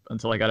do them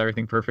until I got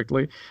everything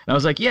perfectly. And I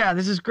was like, yeah,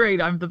 this is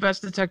great. I'm the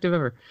best detective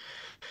ever.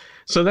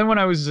 So then when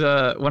I was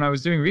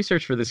doing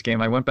research for this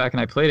game, I went back and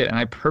I played it, and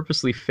I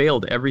purposely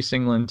failed every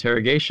single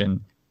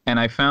interrogation, and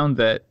I found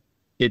that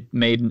it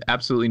made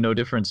absolutely no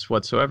difference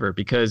whatsoever,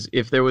 because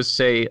if there was,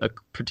 say, a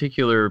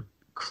particular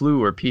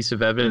clue or piece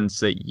of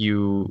evidence that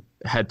you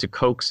had to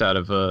coax out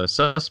of a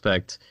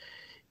suspect,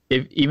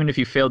 even if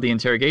you failed the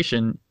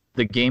interrogation,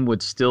 the game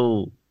would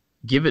still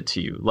give it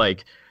to you.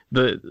 Like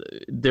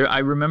I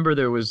remember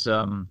there was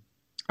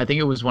I think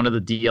it was one of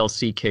the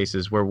DLC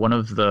cases where one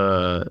of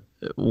the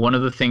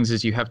things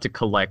is you have to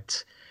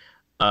collect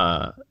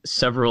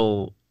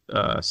several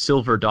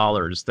silver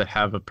dollars that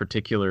have a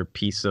particular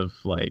piece of,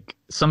 like,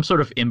 some sort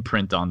of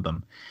imprint on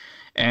them.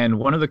 And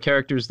one of the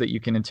characters that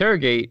you can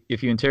interrogate,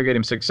 if you interrogate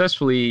him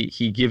successfully,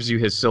 he gives you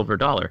his silver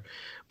dollar.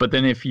 But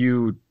then if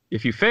you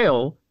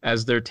fail,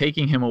 as they're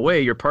taking him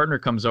away, your partner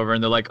comes over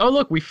and they're like, oh,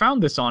 look, we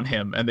found this on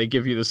him. And they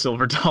give you the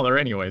silver dollar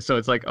anyway. So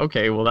it's like,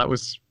 okay, well, that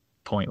was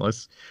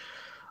pointless.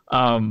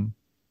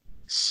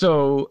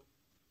 So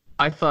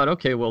I thought,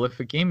 okay, well, if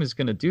a game is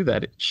going to do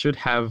that, it should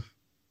have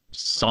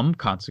some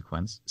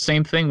consequence.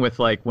 Same thing with,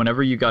 like,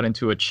 whenever you got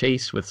into a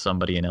chase with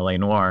somebody in L.A.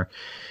 Noire,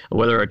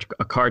 whether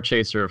a car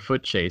chase or a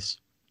foot chase,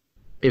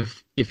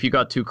 if you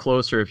got too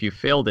close or if you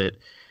failed it,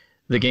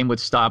 the game would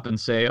stop and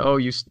say, oh,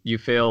 you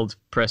failed,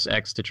 press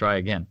X to try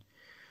again.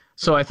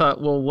 So I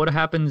thought, well, what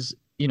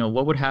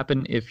would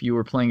happen if you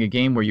were playing a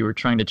game where you were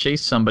trying to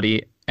chase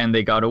somebody and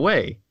they got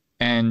away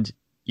and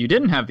you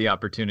didn't have the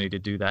opportunity to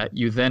do that?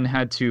 You then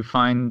had to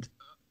find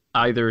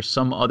either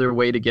some other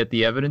way to get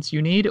the evidence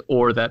you need,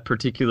 or that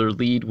particular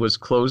lead was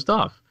closed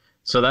off.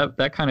 So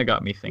that kind of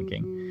got me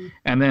thinking. Mm-hmm.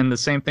 And then the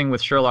same thing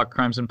with Sherlock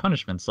Crimes and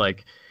Punishments.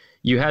 Like,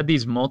 you had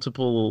these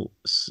multiple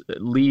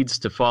leads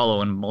to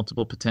follow and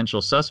multiple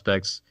potential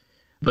suspects,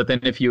 but then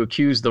if you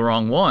accused the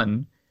wrong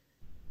one,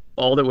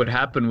 all that would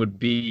happen would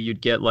be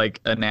you'd get, like,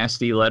 a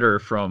nasty letter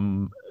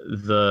from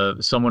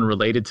someone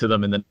related to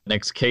them in the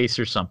next case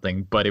or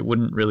something, but it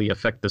wouldn't really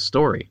affect the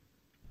story.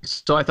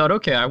 So I thought,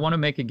 okay, I want to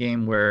make a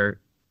game where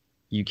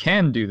you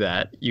can do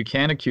that. You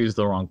can accuse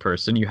the wrong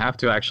person. You have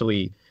to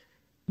actually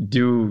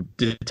do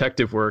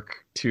detective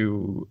work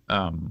to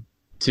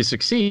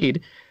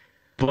succeed.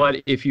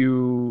 But if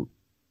you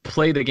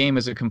play the game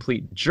as a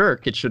complete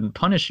jerk, it shouldn't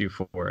punish you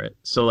for it.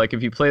 So like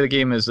if you play the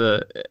game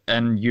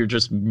and you're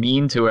just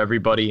mean to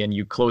everybody and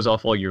you close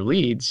off all your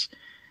leads,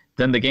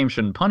 then the game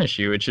shouldn't punish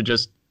you. It should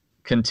just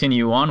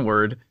continue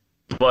onward,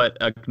 but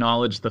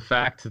acknowledge the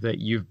fact that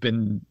you've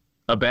been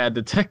a bad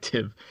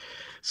detective.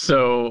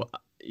 So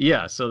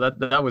yeah, so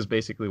that was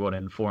basically what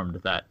informed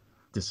that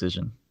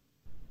decision.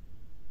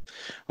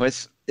 Well,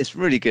 it's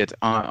really good.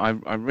 I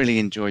really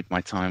enjoyed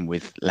my time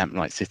with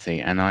Lamplight City,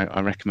 and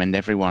I recommend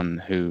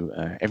everyone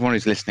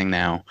who's listening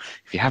now,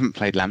 if you haven't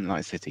played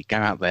Lamplight City, go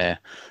out there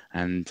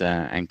and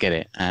get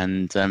it.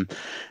 And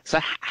so,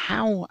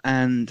 how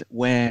and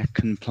where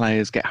can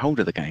players get hold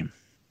of the game?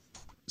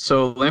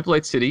 So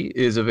Lamplight City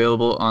is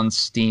available on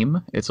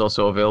Steam. It's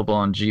also available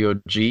on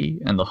GOG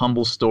and the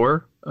Humble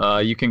Store.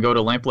 You can go to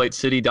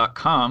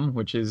lamplightcity.com,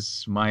 which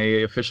is my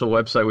official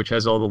website, which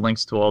has all the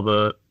links to all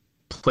the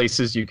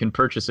places you can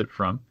purchase it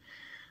from.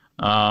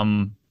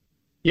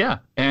 Yeah,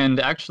 and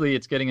actually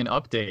it's getting an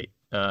update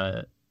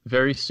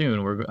very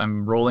soon.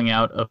 I'm rolling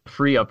out a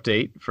free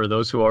update for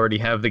those who already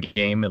have the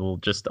game. It'll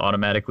just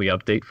automatically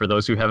update. For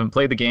those who haven't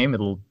played the game,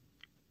 it'll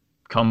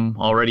come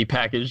already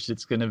packaged.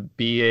 It's going to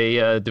be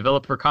a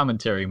developer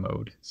commentary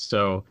mode,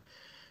 so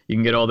you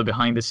can get all the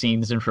behind the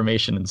scenes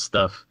information and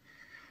stuff,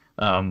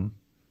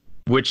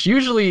 which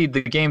usually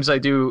the games I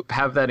do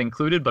have that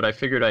included, but I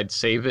figured I'd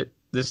save it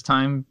this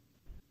time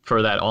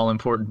for that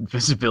all-important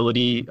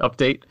visibility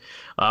update.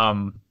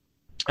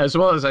 As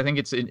well as I think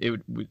it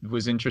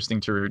was interesting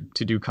to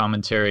do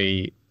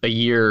commentary a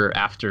year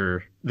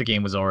after the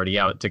game was already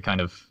out, to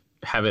kind of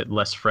have it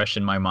less fresh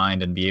in my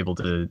mind and be able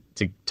to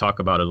talk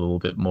about it a little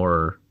bit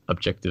more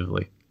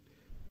objectively.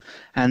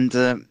 And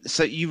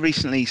so you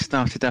recently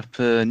started up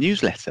a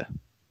newsletter.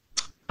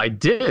 I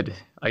did.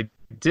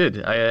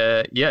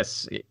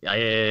 Yes.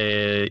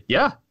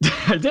 Yeah,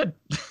 I did.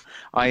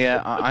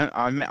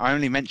 I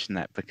only mentioned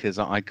that because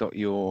I got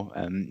your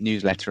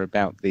newsletter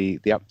about the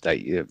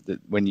update.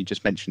 When you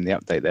just mentioned the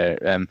update there,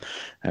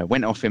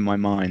 went off in my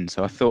mind.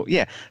 So I thought,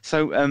 yeah.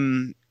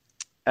 So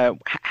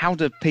how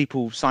do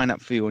people sign up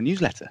for your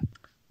newsletter?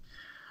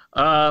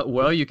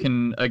 Well, you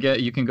can go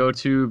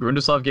to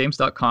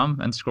grundislavgames.com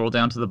and scroll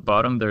down to the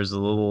bottom. There's a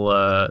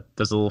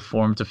little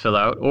form to fill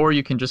out, or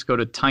you can just go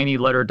to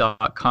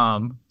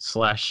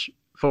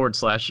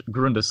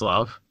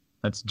tinyletter.com//Grundislav.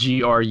 That's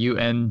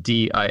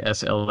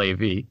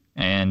GRUNDISLAV,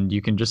 and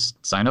you can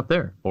just sign up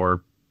there.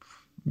 Or,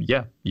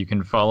 yeah, you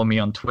can follow me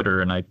on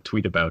Twitter, and I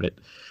tweet about it.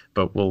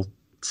 But we'll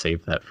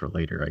save that for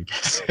later, I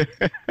guess.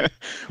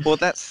 Well,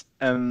 that's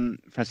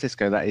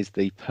Francisco. That is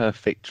the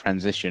perfect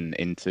transition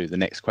into the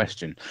next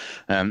question.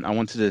 I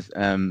wanted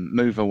to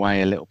move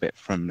away a little bit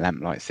from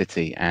Lamplight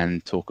City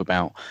and talk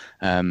about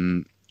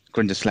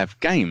Grundislav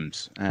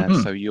Games.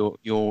 So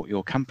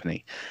your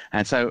company.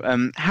 And so,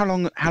 how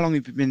long have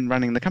you been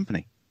running the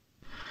company?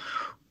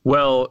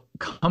 Well,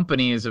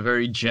 company is a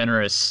very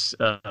generous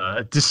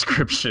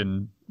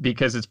description,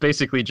 because it's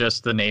basically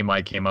just the name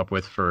I came up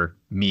with for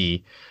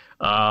me.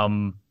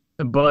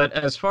 But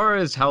as far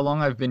as how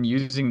long I've been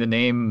using the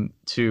name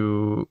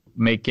to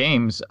make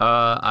games,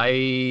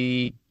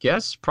 I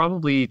guess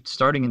probably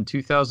starting in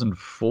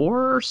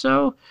 2004 or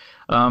so.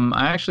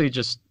 I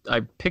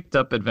picked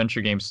up Adventure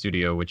Game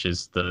Studio, which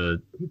is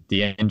the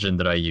engine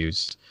that I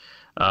used,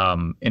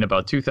 in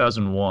about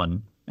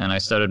 2001. And I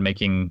started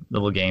making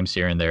little games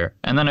here and there.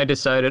 And then I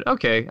decided,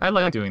 okay, I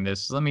like doing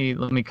this. Let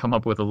me come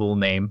up with a little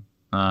name.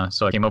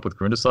 So I came up with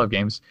Grundislav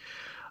Games,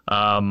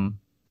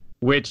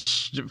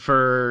 which,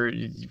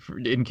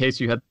 in case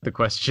you had the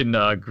question,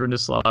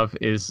 Grundislav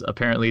is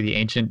apparently the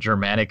ancient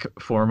Germanic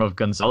form of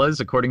Gonzalez,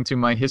 according to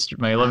my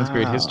 11th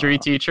grade history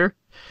teacher.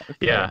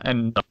 Okay. Yeah,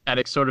 and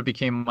it sort of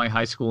became my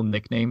high school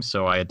nickname,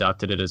 so I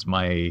adopted it as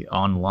my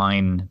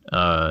online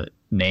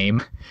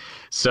name.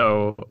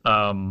 So.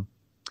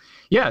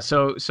 Yeah,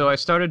 so I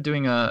started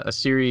doing a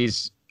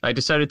series. I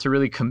decided to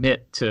really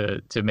commit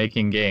to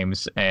making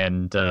games,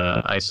 and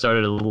I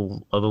started a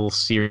little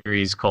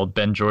series called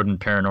Ben Jordan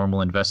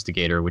Paranormal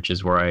Investigator, which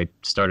is where I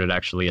started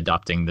actually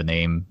adopting the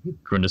name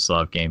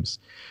Grundislav Games.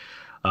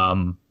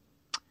 And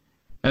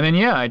then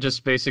I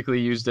just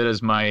basically used it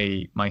as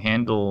my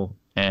handle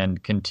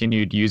and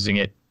continued using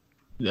it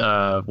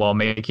while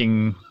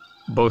making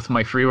both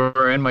my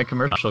freeware and my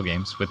commercial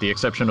games, with the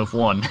exception of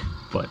one.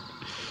 But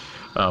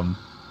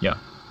yeah.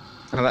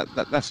 Oh,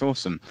 that's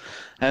awesome.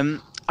 I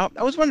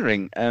was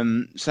wondering,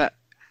 so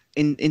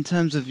in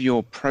terms of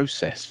your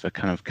process for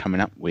kind of coming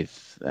up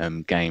with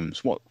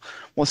games,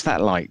 what's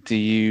that like? Do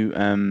you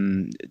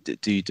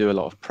do a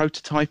lot of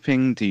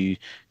prototyping? Do you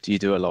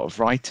do a lot of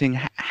writing?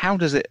 How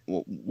does it?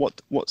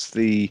 What's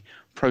the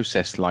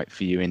process like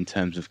for you in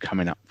terms of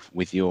coming up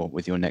with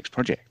your next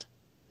project?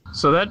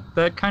 So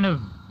that kind of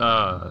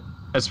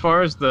as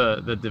far as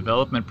the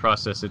development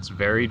process, it's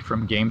varied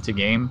from game to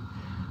game.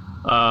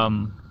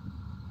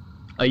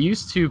 I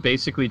used to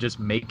basically just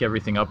make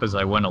everything up as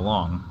I went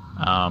along.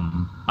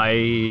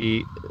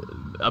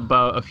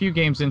 about a few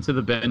games into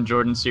the Ben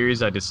Jordan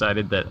series, I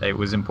decided that it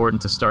was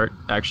important to start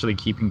actually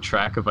keeping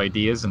track of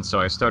ideas, and so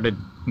I started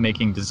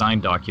making design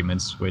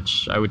documents,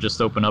 which I would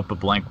just open up a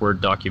blank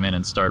Word document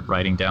and start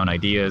writing down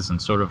ideas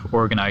and sort of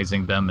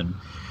organizing them and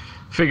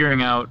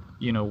figuring out,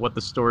 what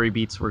the story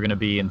beats were going to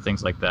be and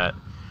things like that.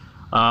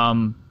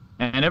 And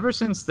ever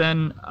since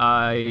then,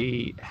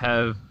 I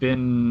have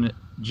been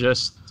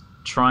just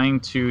trying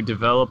to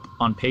develop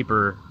on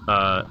paper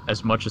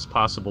as much as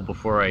possible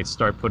before I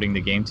start putting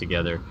the game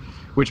together,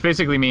 which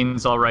basically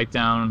means I'll write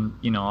down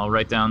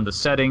the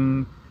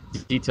setting,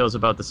 details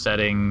about the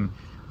setting,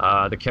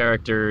 the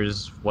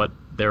characters, what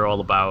they're all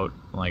about,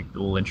 like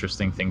little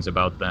interesting things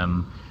about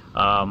them,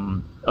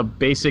 a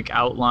basic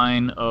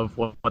outline of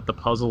what the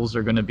puzzles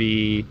are going to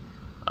be,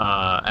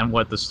 and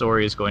what the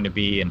story is going to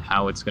be and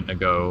how it's going to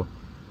go.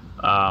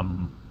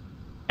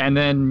 And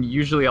then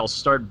usually I'll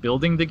start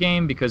building the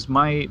game, because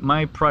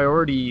my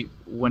priority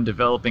when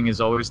developing is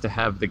always to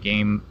have the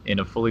game in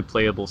a fully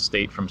playable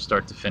state from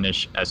start to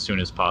finish as soon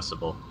as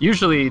possible.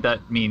 Usually that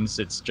means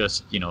it's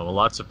just,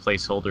 lots of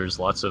placeholders,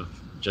 lots of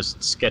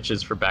just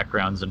sketches for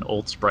backgrounds and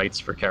old sprites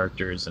for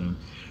characters and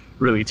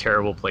really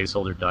terrible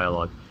placeholder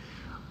dialogue.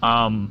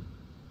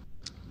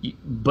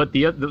 But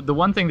the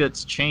one thing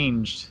that's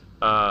changed,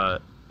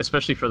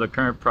 especially for the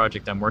current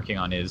project I'm working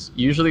on, is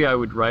usually I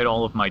would write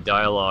all of my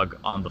dialogue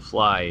on the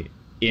fly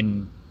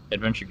in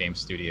Adventure Game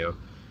Studio,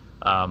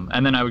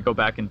 and then I would go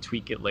back and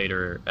tweak it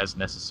later as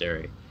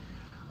necessary.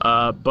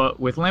 But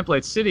with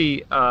Lamplight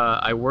City,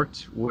 I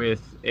worked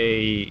with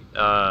a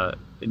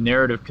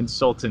narrative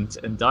consultant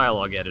and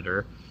dialogue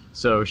editor,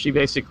 so she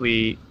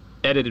basically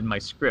edited my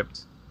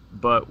script.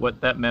 But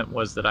what that meant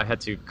was that I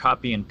had to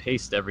copy and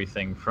paste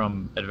everything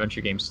from Adventure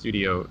Game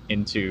Studio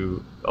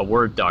into a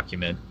Word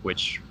document,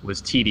 which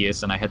was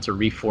tedious, and I had to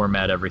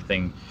reformat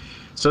everything.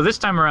 So this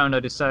time around,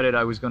 I decided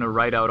I was going to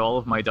write out all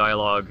of my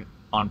dialogue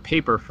on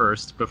paper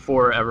first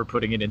before ever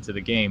putting it into the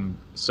game,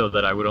 so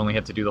that I would only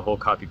have to do the whole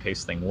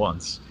copy-paste thing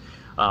once.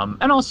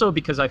 And also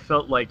because I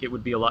felt like it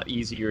would be a lot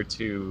easier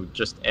to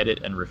just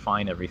edit and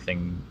refine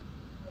everything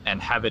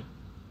and have it,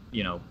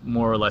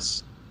 more or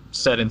less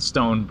set in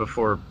stone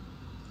before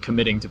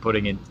committing to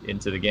putting it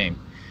into the game.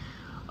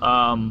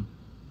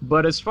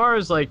 But as far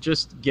as like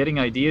just getting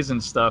ideas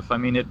and stuff, I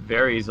mean, it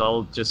varies.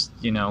 I'll just,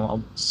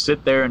 I'll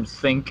sit there and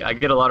think. I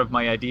get a lot of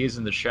my ideas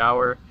in the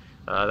shower.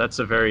 That's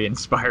a very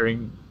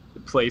inspiring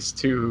place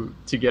to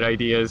get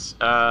ideas.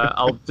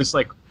 I'll just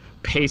like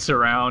pace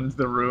around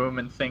the room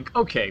and think,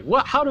 okay,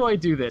 how do I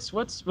do this?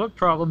 What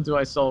problem do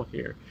I solve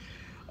here?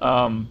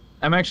 I'm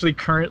actually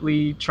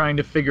currently trying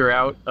to figure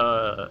out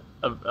a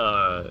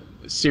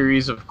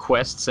series of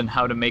quests and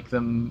how to make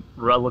them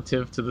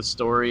relative to the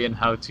story and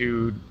how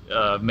to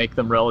make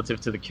them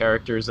relative to the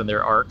characters and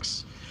their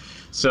arcs.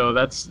 So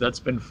that's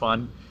been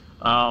fun.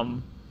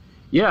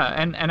 Yeah,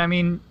 and I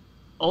mean,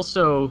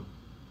 also,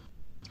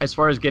 as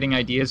far as getting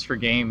ideas for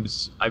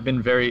games, I've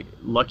been very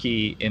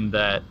lucky in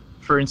that,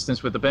 for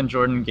instance, with the Ben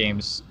Jordan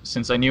games,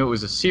 since I knew it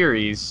was a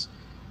series,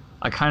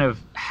 I kind of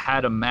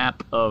had a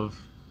map of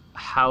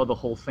how the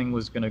whole thing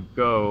was going to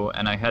go,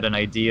 and I had an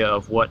idea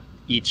of what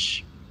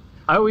each...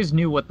 I always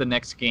knew what the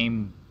next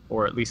game,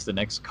 or at least the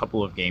next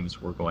couple of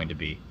games, were going to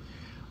be.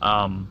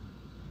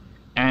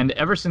 And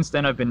ever since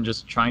then, I've been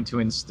just trying to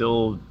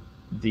instill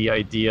the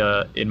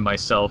idea in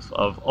myself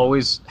of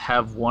always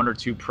have one or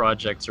two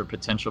projects or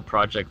potential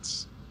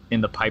projects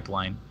in the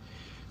pipeline.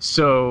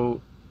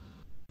 So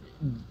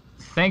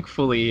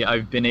thankfully,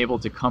 I've been able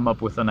to come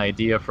up with an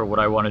idea for what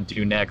I want to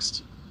do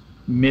next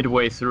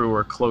midway through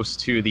or close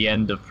to the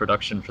end of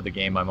production for the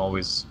game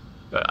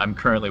I'm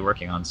currently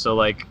working on. So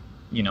like,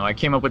 I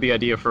came up with the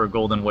idea for a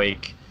Golden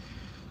Wake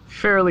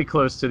fairly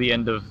close to the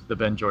end of the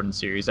Ben Jordan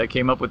series. I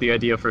came up with the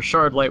idea for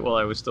Shardlight while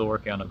I was still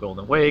working on a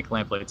Golden Wake,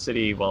 Lamplight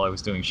City while I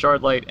was doing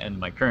Shardlight, and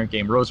my current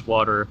game,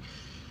 Rosewater,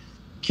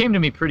 came to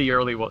me pretty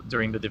early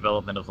during the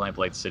development of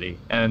Lamplight City.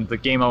 And the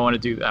game I want to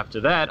do after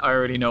that, I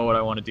already know what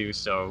I want to do.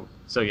 So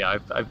yeah,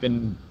 I've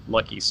been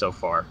lucky so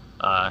far.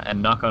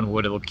 And knock on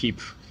wood, it'll keep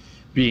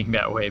being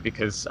that way,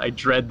 because I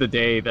dread the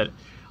day that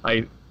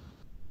I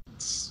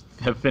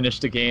have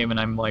finished a game and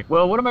I'm like,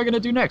 well, what am I going to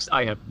do next?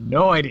 I have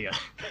no idea.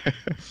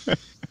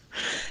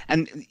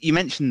 And you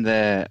mentioned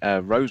the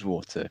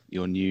Rosewater,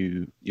 your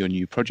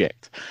new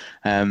project.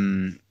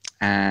 And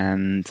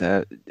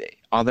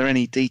are there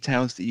any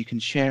details that you can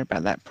share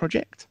about that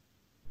project?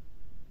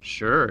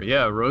 Sure,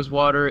 yeah.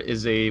 Rosewater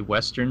is a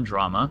Western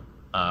drama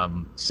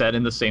set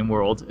in the same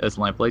world as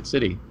Lamplight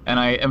City. And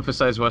I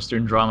emphasize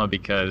Western drama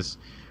because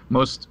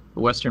most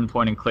Western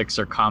point-and-clicks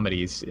are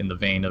comedies in the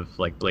vein of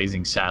like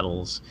Blazing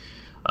Saddles,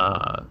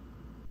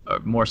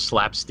 more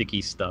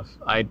slapsticky stuff.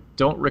 I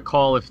don't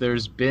recall if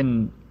there's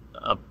been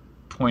a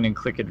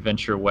point-and-click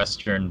adventure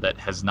Western that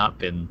has not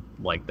been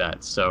like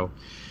that. So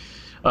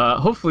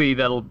hopefully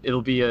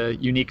it'll be a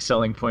unique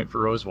selling point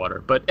for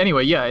Rosewater. But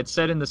anyway, yeah, it's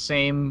set in the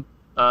same...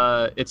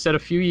 it's set a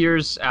few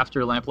years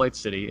after Lamplight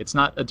City. It's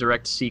not a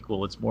direct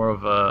sequel. It's more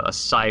of a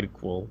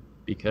sidequel,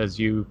 because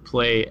you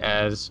play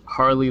as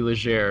Harley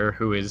Legere,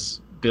 who is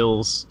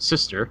Bill's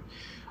sister.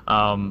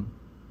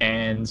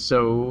 And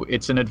so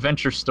it's an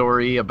adventure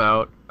story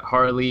about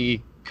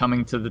Harley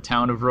coming to the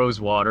town of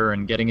Rosewater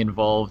and getting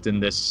involved in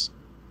this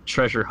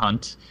treasure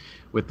hunt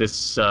with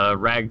this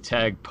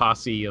ragtag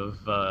posse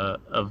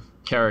of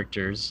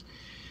characters.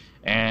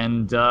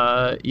 And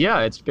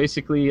it's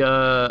basically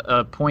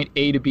a point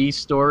A to B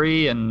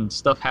story, and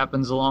stuff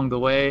happens along the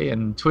way,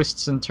 and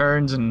twists and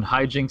turns and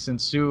hijinks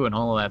ensue and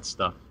all of that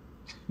stuff.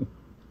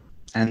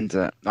 And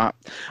I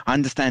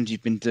understand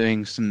you've been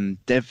doing some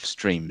dev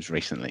streams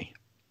recently.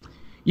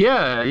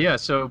 Yeah.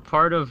 So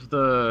part of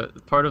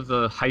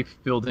the hype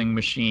building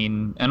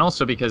machine, and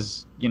also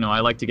because I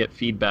like to get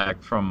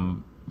feedback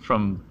from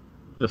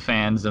the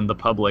fans and the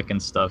public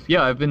and stuff.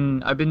 Yeah, I've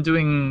been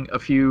doing a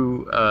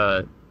few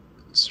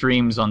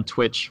streams on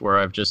Twitch where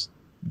I've just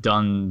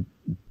done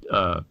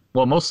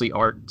mostly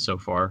art so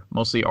far,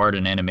 mostly art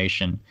and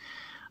animation.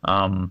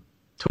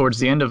 Towards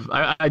the end of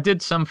I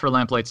did some for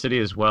Lamplight City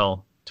as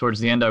well.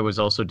 Towards the end, I was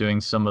also doing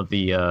some of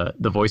the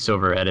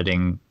voiceover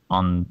editing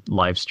on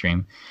live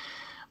stream.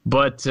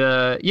 But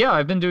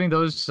I've been doing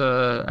those.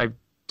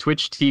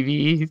 Twitch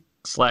TV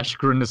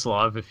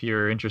 /Grundislav if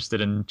you're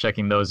interested in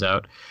checking those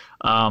out.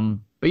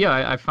 But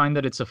yeah, I find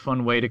that it's a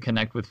fun way to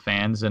connect with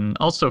fans, and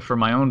also for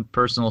my own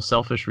personal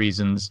selfish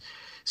reasons,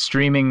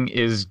 streaming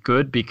is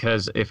good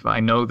because if I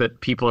know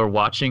that people are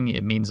watching,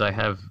 it means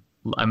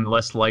I'm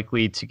less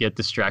likely to get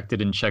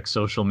distracted and check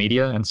social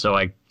media, and so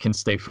I can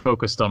stay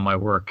focused on my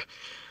work.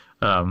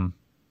 So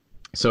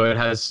it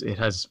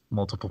has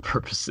multiple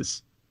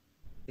purposes.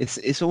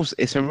 It's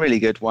a really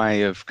good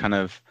way of kind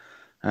of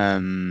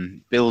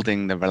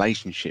building the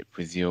relationship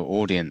with your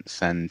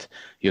audience, and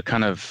you're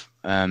kind of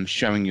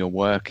showing you're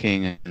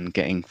working and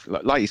getting,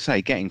 like you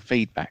say, getting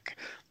feedback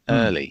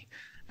early.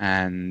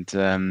 And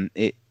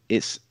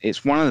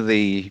it's one of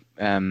the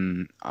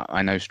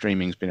I know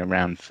streaming's been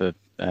around for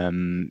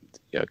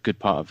a good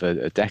part of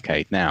a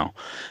decade now,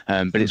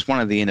 but it's one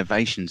of the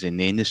innovations in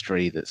the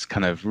industry that's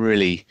kind of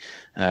really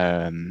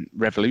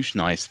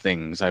revolutionized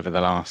things over the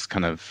last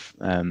kind of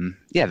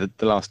the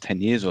last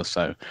 10 years or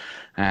so.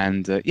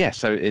 And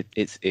so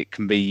it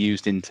can be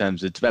used in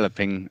terms of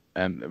developing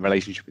a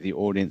relationship with the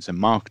audience and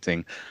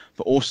marketing,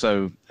 but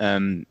also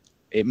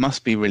it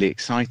must be really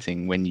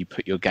exciting when you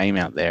put your game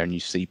out there and you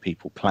see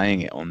people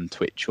playing it on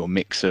Twitch or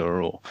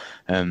Mixer or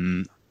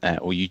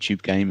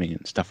YouTube Gaming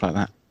and stuff like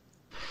that.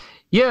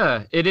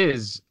 Yeah, it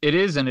is. It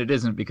is and it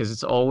isn't, because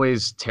it's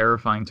always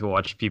terrifying to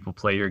watch people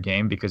play your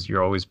game, because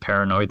you're always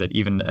paranoid that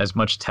even as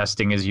much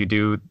testing as you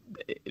do,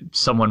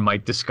 someone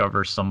might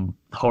discover some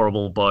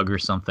horrible bug or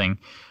something.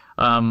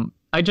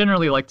 I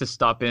generally like to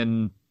stop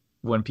in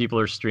when people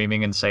are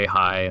streaming and say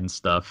hi and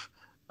stuff.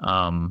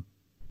 But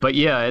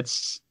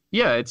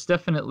it's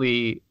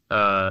definitely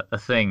a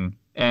thing,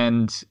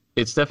 and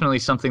it's definitely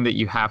something that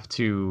you have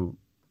to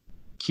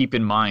keep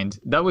in mind.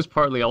 That was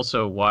partly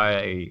also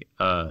why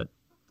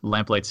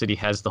Lamplight City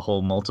has the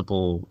whole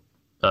multiple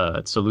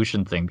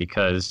solution thing,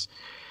 because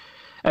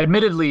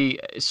admittedly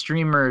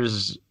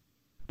streamers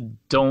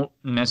don't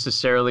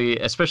necessarily,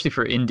 especially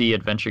for indie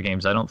adventure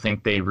games, I don't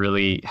think they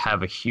really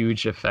have a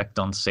huge effect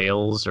on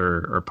sales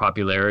or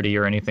popularity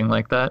or anything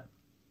like that.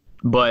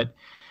 But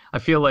I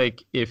feel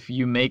like if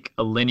you make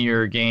a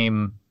linear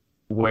game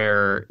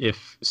where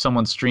if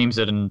someone streams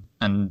it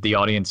and the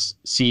audience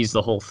sees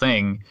the whole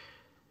thing,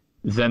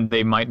 then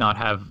they might not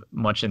have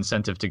much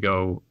incentive to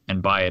go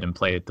and buy it and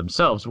play it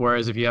themselves.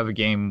 Whereas if you have a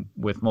game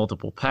with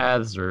multiple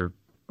paths or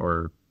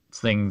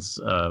things,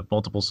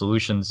 multiple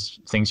solutions,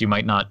 things you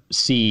might not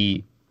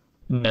see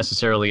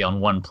necessarily on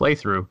one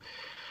playthrough,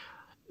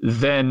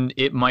 then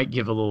it might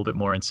give a little bit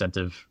more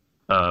incentive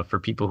for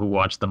people who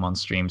watch them on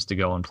streams to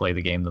go and play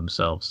the game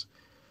themselves.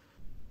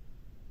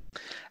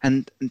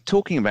 And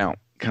talking about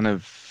kind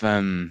of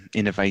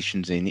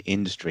innovations in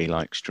industry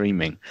like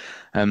streaming,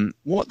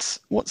 what's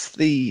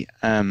the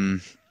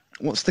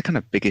kind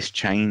of biggest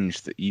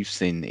change that you've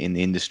seen in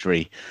the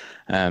industry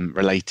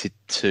related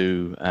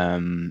to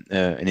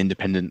an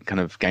independent kind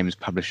of games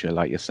publisher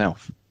like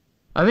yourself?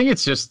 I think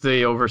it's just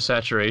the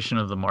oversaturation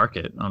of the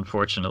market.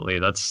 Unfortunately,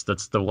 that's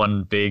the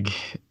one big.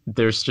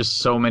 There's just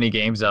so many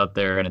games out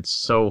there, and it's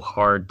so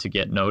hard to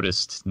get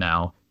noticed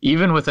now.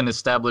 Even with an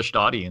established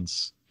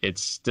audience,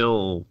 it's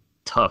still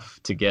tough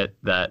to get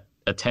that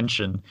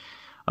attention.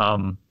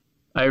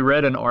 I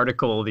read an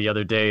article the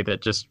other day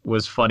that just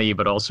was funny,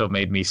 but also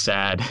made me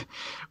sad.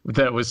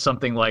 That was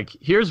something like,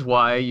 here's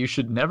why you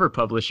should never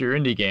publish your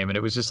indie game. And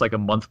it was just like a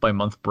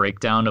month-by-month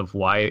breakdown of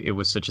why it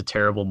was such a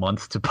terrible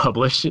month to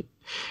publish it.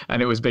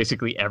 And it was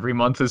basically every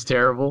month is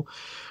terrible.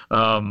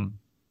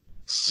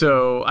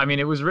 So, I mean,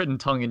 it was written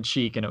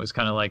tongue-in-cheek, and it was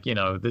kind of like,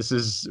 this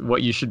is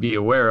what you should be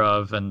aware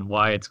of and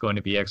why it's going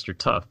to be extra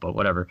tough, but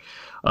whatever.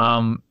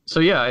 So,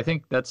 yeah, I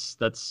think that's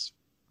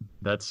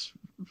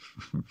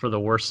for the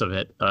worst of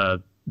it,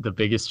 the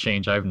biggest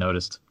change I've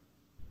noticed.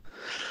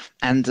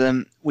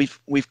 And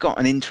we've got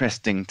an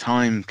interesting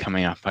time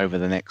coming up over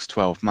the next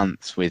 12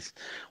 months. We've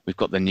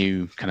got the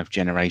new kind of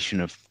generation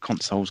of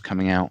consoles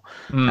coming out,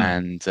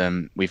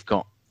 and we've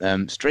got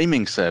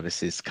streaming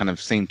services kind of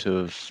seem to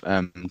have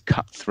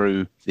cut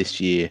through this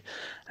year,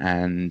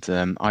 and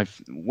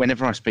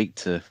whenever I speak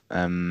to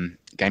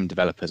game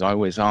developers, I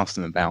always ask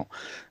them about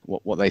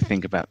what they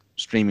think about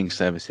streaming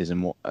services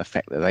and what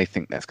effect that they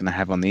think that's going to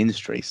have on the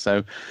industry.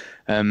 So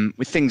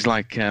with things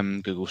like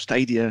Google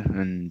Stadia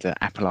and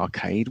Apple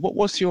Arcade,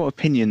 what's your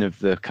opinion of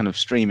the kind of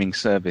streaming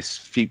service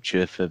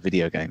future for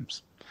video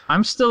games?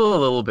 I'm still a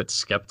little bit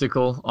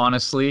skeptical,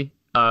 honestly.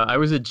 I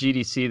was at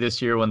GDC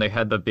this year when they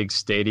had the big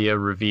Stadia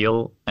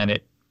reveal, and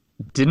it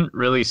didn't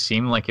really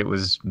seem like it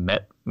was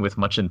met with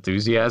much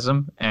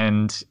enthusiasm.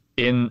 And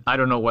I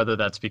don't know whether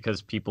that's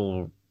because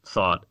people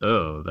thought,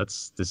 oh,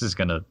 this is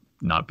going to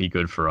not be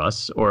good for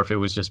us, or if it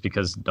was just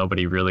because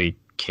nobody really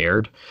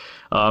cared.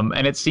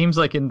 And it seems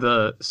like in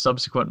the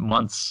subsequent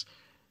months,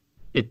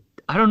 I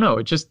don't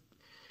know,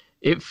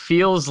 it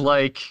feels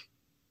like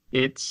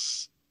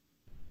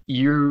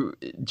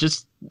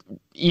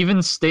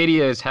even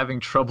Stadia is having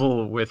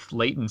trouble with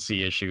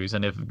latency issues,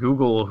 and if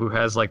Google, who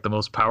has like the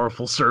most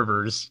powerful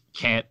servers,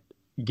 can't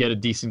get a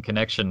decent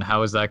connection,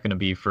 how is that going to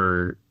be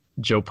for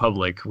Joe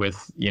Public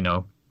with,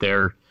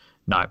 their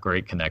not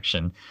great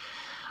connection?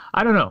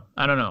 I don't know.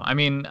 I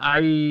mean,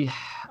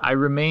 I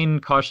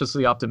remain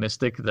cautiously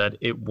optimistic that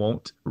it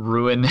won't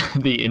ruin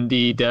the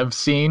indie dev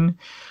scene.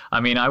 I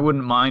mean, I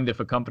wouldn't mind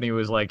if a company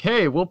was like,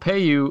 hey, we'll pay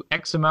you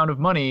X amount of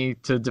money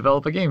to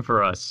develop a game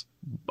for us.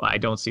 I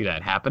don't see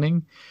that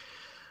happening.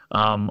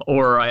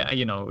 Or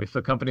if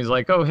a company's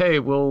like, oh, hey,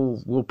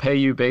 we'll pay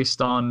you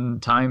based on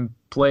time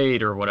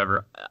played or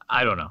whatever.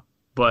 I don't know.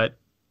 But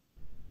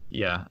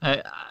yeah,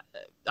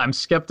 I'm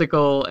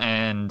skeptical,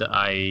 and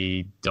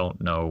I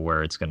don't know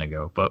where it's going to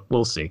go, but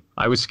we'll see.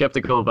 I was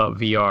skeptical about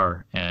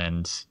VR,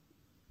 and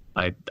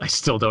I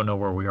still don't know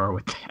where we are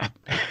with that.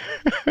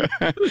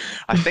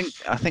 I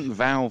think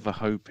Valve are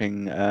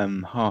hoping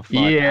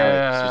Half-Life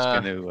Alyx is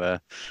going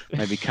to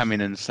maybe come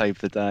in and save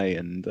the day.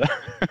 And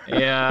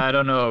yeah, I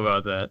don't know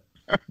about that.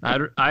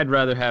 I'd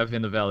rather have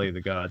In the Valley of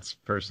the Gods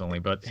personally,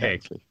 but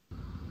exactly. Hey.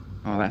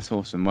 Oh, that's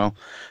awesome. Well,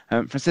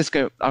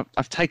 Francisco,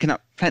 I've taken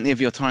up plenty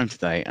of your time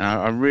today, and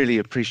I really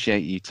appreciate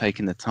you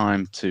taking the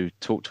time to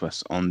talk to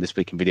us on This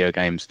Week in Video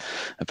Games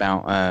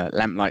about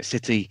Lamplight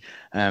City,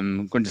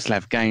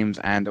 Grundislav Games,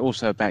 and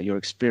also about your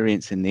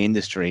experience in the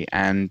industry,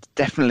 and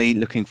definitely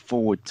looking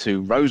forward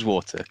to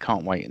Rosewater.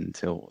 Can't wait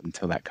until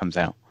that comes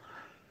out.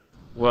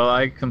 Well,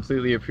 I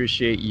completely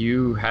appreciate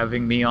you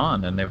having me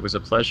on, and it was a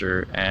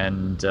pleasure.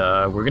 And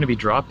we're going to be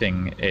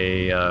dropping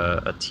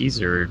a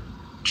teaser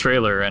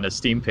trailer and a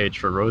Steam page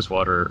for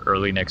Rosewater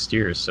early next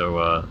year,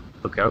 so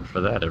look out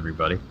for that,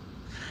 everybody.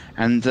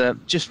 And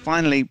just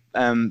finally,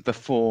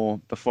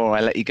 before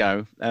I let you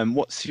go,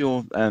 what's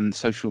your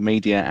social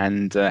media,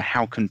 and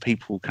how can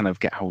people kind of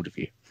get hold of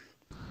you?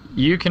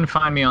 You can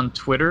find me on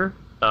Twitter.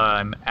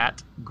 I'm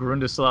at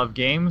Grundislav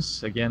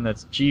Games. Again,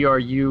 that's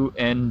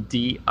GRUNDISLAV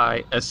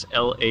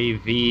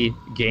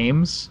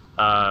Games.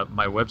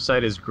 My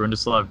website is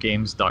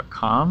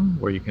grundislavgames.com,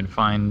 where you can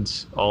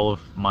find all of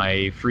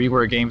my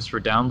freeware games for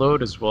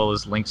download, as well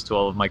as links to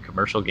all of my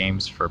commercial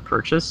games for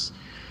purchase.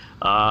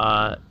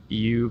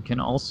 You can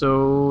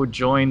also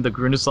join the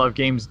Grundislav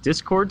Games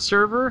Discord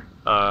server.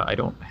 I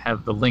don't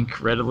have the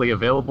link readily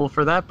available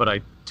for that, but I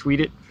tweet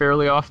it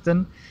fairly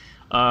often,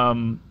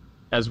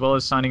 as well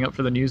as signing up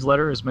for the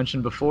newsletter, as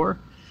mentioned before.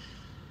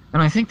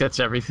 And I think that's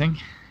everything.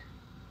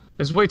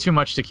 There's way too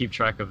much to keep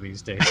track of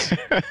these days.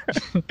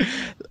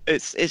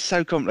 It's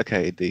so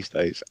complicated these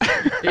days.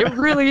 It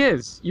really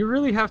is. You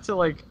really have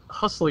to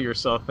hustle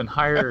yourself and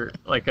hire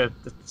a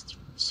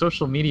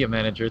social media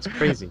manager. It's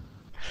crazy.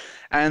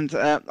 And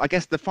I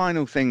guess the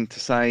final thing to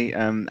say,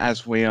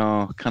 as we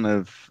are kind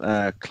of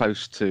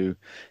close to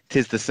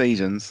 'tis the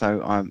season,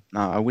 so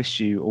I wish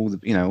you all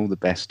the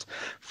best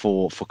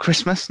for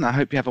Christmas, and I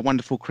hope you have a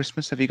wonderful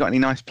Christmas. Have you got any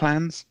nice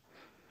plans?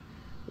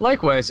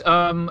 Likewise,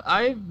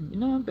 I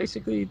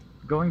basically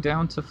going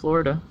down to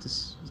Florida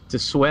to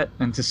sweat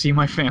and to see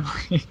my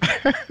family.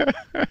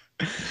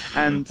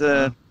 And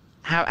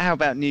how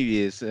about New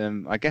Year's?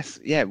 I guess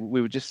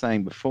we were just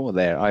saying before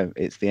there.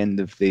 It's the end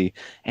of the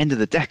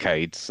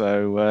decade.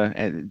 So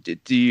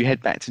do you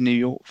head back to New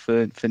York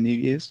for New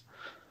Year's?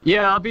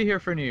 Yeah, I'll be here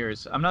for New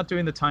Year's. I'm not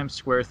doing the Times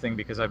Square thing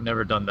because I've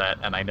never done that,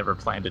 and I never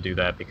plan to do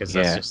that because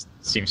that just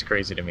seems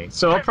crazy to me.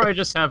 So I'll probably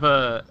just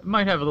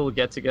might have a little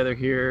get together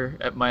here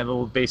at my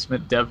little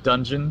basement dev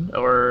dungeon,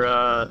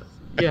 or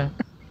yeah.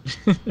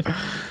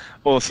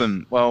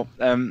 Awesome. Well,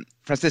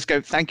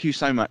 Francisco, thank you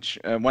so much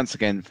once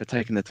again for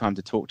taking the time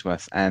to talk to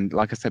us. And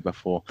like I said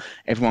before,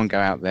 everyone go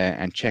out there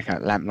and check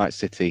out Lamplight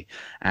City,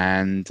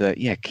 and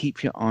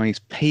keep your eyes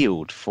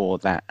peeled for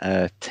that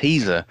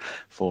teaser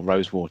for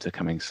Rosewater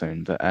coming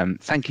soon. But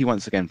thank you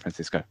once again,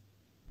 Francisco.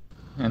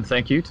 And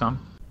thank you, Tom.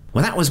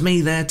 Well, that was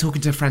me there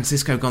talking to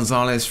Francisco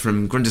Gonzalez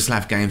from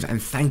Grundislav Games,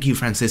 and thank you,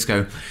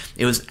 Francisco.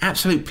 It was an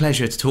absolute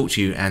pleasure to talk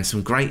to you, and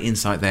some great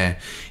insight there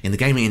in the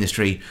gaming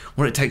industry,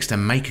 what it takes to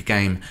make a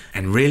game,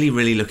 and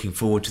really looking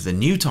forward to the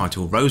new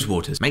title,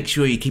 Rosewaters. Make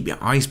sure you keep your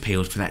eyes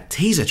peeled for that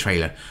teaser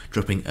trailer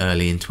dropping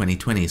early in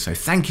 2020. So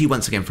thank you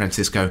once again,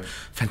 Francisco.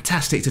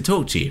 Fantastic to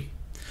talk to you.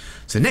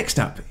 So next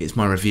up is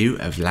my review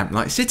of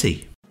Lamplight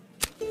City.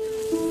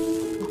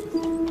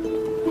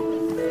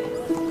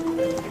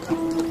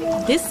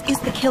 This is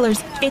the killer's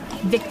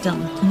 5th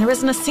victim, and there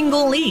isn't a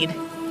single lead.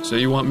 So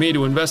you want me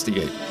to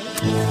investigate?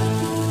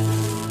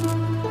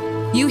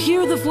 You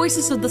hear the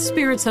voices of the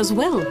spirits as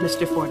well,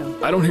 Mr.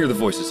 Fordham. I don't hear the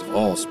voices of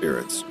all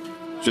spirits.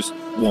 Just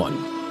one.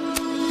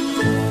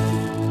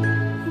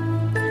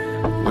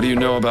 What do you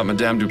know about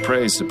Madame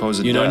Dupre's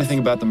supposed You know death? anything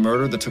about the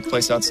murder that took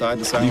place outside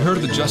the Have you heard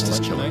of the Justice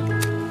killing?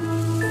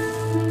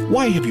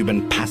 Why have you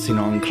been passing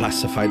on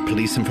classified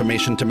police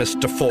information to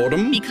Mr.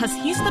 Fordham? Because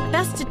he's the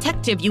best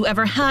detective you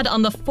ever had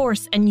on the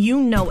force, and you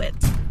know it.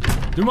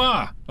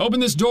 Dumas,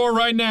 open this door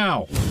right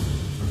now.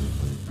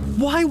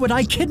 Why would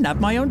I kidnap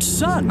my own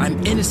son?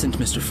 I'm innocent,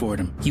 Mr.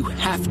 Fordham. You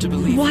have to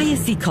believe Why me.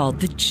 is he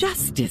called the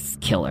Justice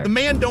Killer? The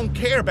man don't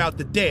care about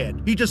the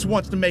dead. He just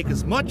wants to make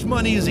as much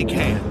money as he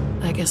can.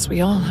 I guess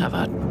we all have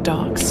our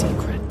dog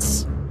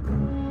secrets.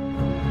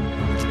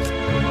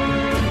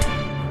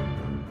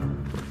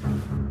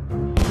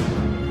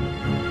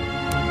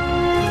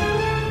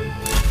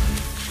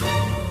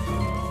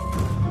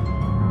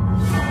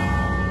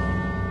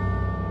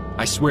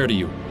 I swear to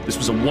you, this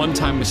was a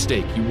one-time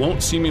mistake. You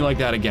won't see me like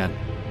that again.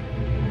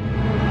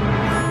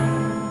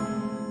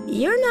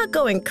 You're not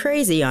going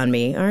crazy on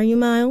me, are you,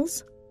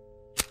 Miles?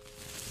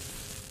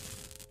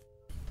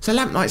 So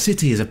Lamplight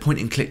City is a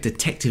point-and-click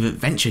detective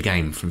adventure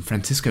game from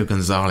Francisco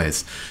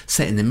Gonzalez,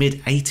 set in the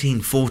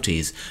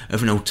mid-1840s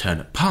of an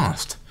alternate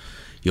past.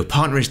 Your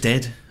partner is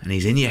dead, and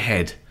he's in your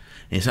head,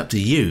 and it's up to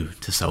you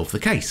to solve the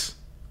case.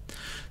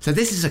 So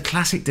this is a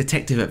classic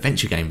detective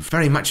adventure game,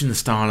 very much in the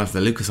style of the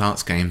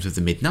LucasArts games of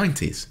the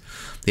mid-90s.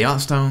 The art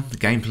style, the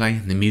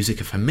gameplay, and the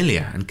music are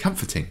familiar and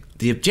comforting.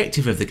 The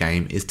objective of the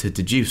game is to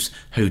deduce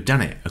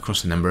whodunit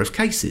across a number of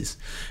cases.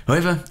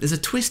 However, there's a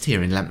twist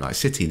here in Lamplight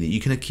City that you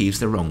can accuse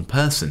the wrong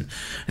person,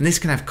 and this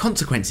can have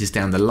consequences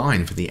down the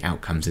line for the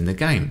outcomes in the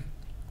game.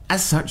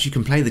 As such, you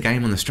can play the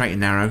game on the straight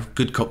and narrow,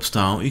 good cop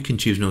style, or you can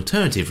choose an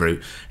alternative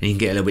route, and you can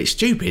get a little bit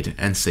stupid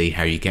and see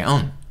how you get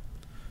on.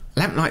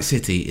 Lamplight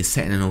City is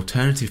set in an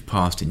alternative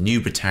past in New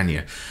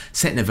Britannia,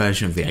 set in a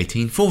version of the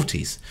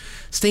 1840s.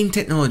 Steam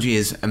technology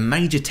is a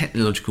major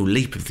technological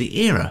leap of the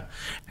era,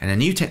 and a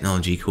new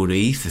technology called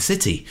Aether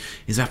City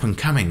is up and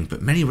coming,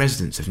 but many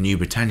residents of New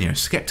Britannia are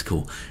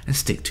sceptical and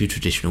stick to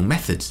traditional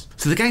methods.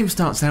 So the game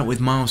starts out with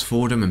Miles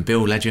Fordham and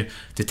Bill Ledger,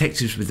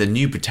 detectives with the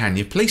New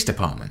Britannia Police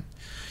Department.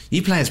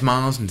 You play as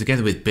Miles, and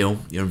together with Bill,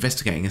 you're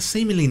investigating a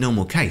seemingly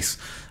normal case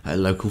at a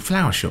local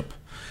flower shop.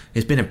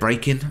 There's been a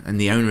break-in,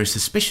 and the owner is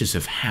suspicious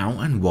of how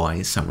and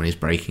why someone is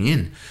breaking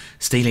in,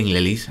 stealing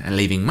lilies and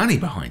leaving money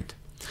behind.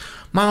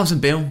 Miles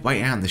and Bill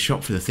wait out in the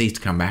shop for the thief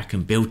to come back,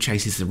 and Bill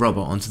chases the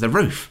robber onto the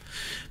roof.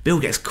 Bill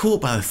gets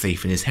caught by the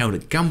thief and is held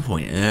at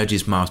gunpoint and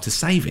urges Miles to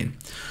save him.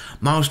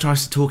 Miles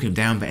tries to talk him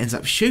down but ends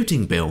up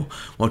shooting Bill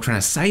while trying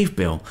to save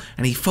Bill,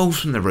 and he falls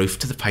from the roof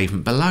to the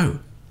pavement below.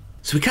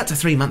 So we cut to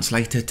 3 months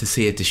later to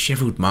see a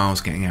dishevelled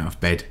Miles getting out of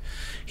bed.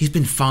 He's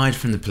been fired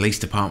from the police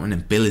department,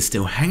 and Bill is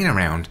still hanging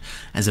around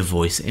as a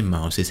voice in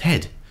Miles's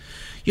head.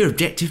 Your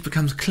objective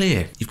becomes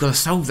clear. You've got to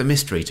solve the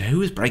mystery to who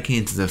was breaking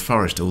into the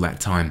forest all that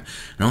time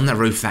and on the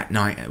roof that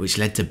night, which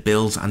led to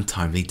Bill's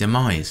untimely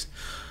demise.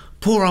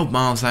 Poor old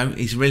Miles though,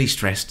 he's really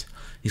stressed.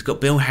 He's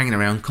got Bill hanging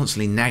around,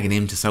 constantly nagging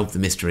him to solve the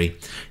mystery.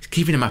 It's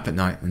keeping him up at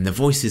night, and the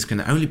voices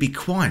can only be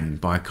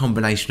quietened by a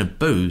combination of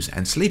booze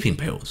and sleeping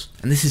pills.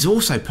 And this is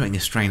also putting a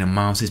strain on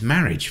Miles's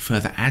marriage,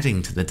 further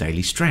adding to the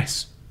daily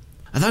stress.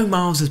 Although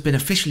Miles has been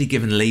officially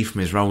given leave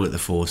from his role at the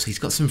Force, he's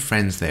got some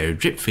friends there who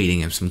drip feeding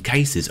him some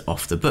cases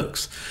off the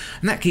books,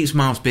 and that keeps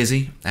Miles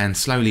busy and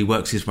slowly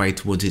works his way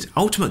towards his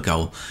ultimate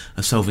goal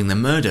of solving the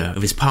murder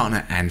of his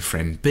partner and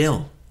friend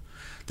Bill.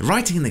 The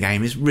writing in the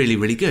game is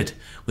really good,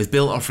 with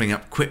Bill offering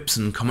up quips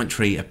and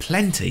commentary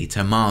aplenty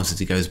to Miles as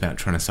he goes about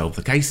trying to solve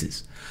the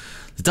cases.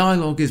 The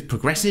dialogue is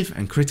progressive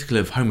and critical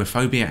of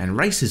homophobia and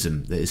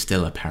racism that is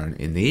still apparent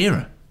in the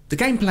era. The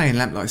gameplay in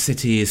Lamplight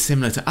City is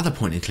similar to other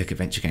point-and-click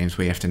adventure games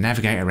where you have to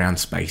navigate around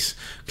space,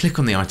 click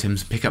on the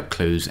items, pick up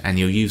clues, and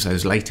you'll use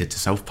those later to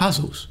solve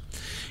puzzles.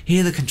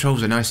 Here the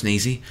controls are nice and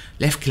easy.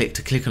 Left click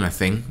to click on a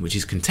thing, which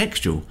is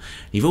contextual.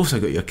 You've also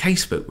got your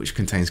casebook, which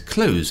contains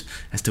clues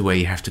as to where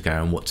you have to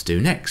go and what to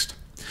do next.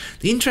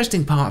 The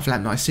interesting part of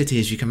Lamplight City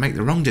is you can make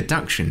the wrong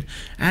deduction,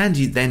 and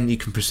then you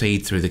can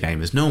proceed through the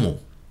game as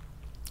normal.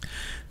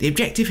 The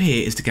objective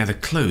here is to gather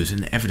clues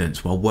and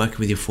evidence while working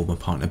with your former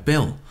partner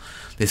Bill.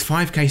 There's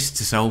 5 cases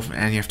to solve,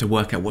 and you have to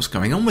work out what's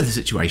going on with the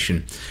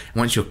situation, and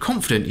once you're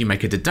confident you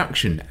make a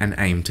deduction and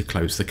aim to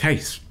close the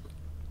case.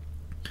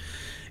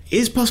 It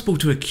is possible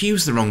to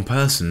accuse the wrong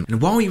person,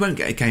 and while you won't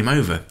get a game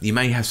over, you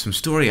may have some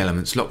story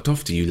elements locked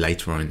off to you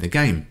later on in the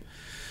game.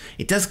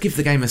 it does give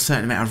the game a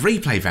certain amount of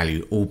replay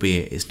value,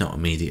 albeit it's not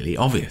immediately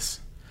obvious.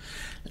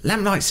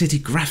 Lamplight City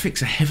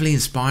graphics are heavily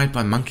inspired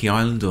by Monkey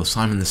Island or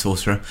Simon the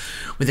Sorcerer,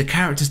 with the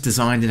characters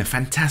designed in a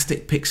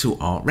fantastic pixel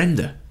art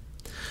render.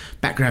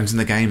 Backgrounds in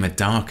the game are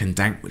dark and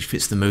dank, which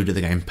fits the mood of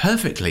the game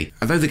perfectly.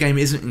 Although the game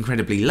isn't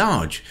incredibly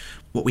large,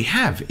 what we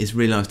have is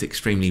realised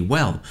extremely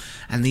well,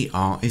 and the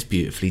art is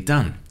beautifully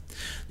done.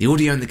 The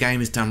audio in the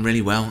game is done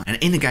really well,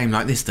 and in a game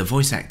like this the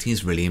voice acting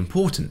is really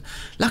important.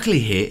 Luckily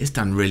here it's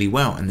done really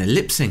well, and the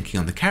lip syncing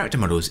on the character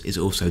models is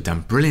also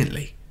done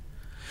brilliantly.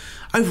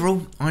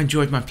 Overall, I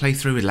enjoyed my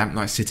playthrough with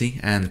Lamplight City,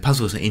 and the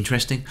puzzles are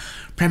interesting.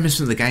 Premise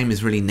of the game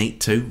is really neat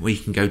too, where you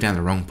can go down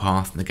the wrong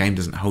path and the game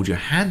doesn't hold your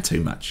hand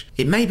too much.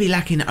 It may be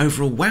lacking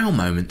overall wow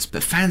moments,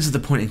 but fans of the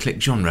point and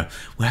click genre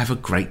will have a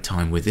great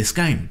time with this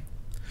game.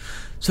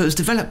 So it was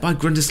developed by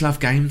Grundislav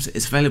Games,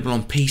 it's available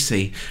on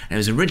PC, and it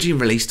was originally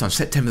released on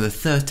September the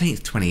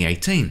 13th,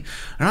 2018,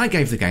 and I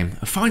gave the game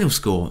a final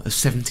score of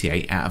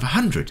 78 out of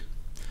 100.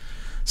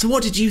 So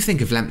what did you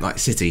think of Lamplight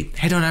City?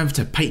 Head on over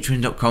to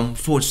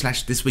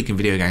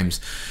patreon.com/thisweekinvideogames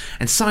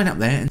and sign up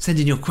there and send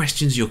in your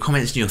questions, your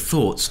comments and your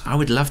thoughts. I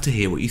would love to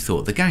hear what you thought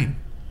of the game.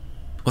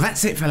 Well,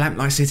 that's it for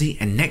Lamplight City,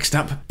 and next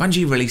up,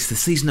 Bungie released the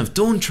Season of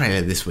Dawn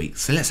trailer this week,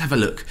 so let's have a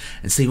look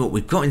and see what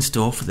we've got in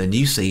store for the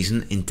new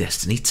season in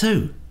Destiny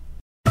 2.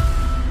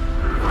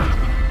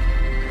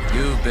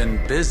 You've been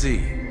busy,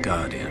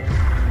 Guardian.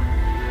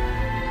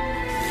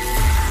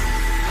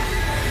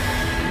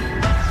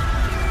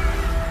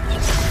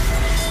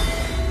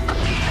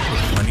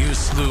 When you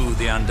slew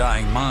the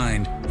Undying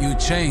Mind, you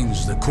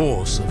changed the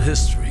course of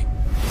history.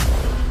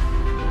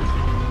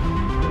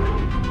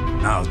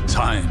 Now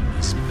time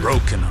is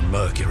broken on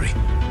Mercury,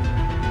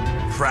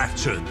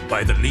 fractured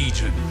by the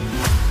Legion.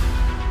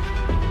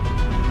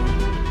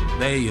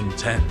 They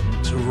intend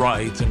to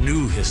write a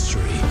new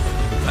history,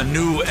 a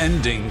new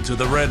ending to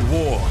the Red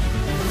War.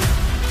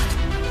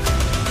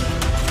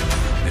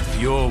 If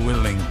you're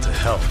willing to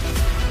help,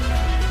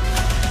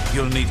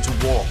 you'll need to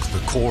walk the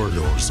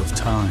corridors of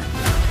time.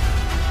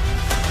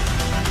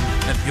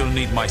 And you'll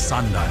need my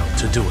sundial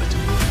to do it.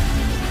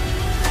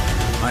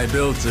 I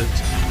built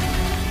it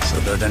so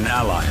that an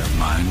ally of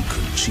mine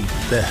could cheat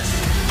death.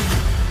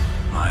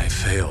 I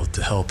failed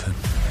to help him,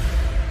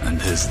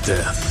 and his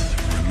death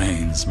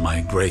remains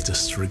my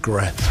greatest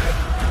regret.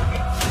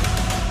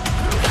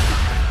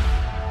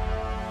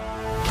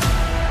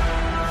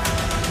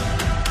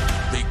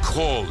 They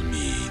call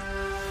me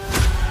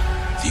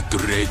the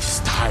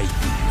greatest Titan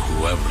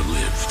who ever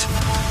lived.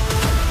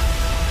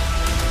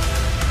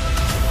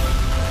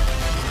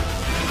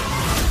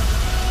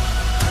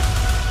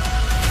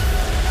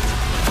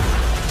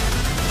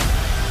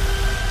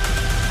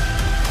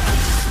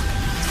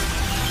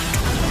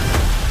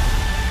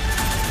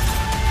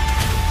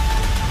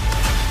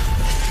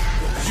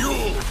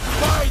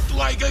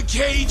 Like a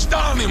caged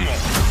animal.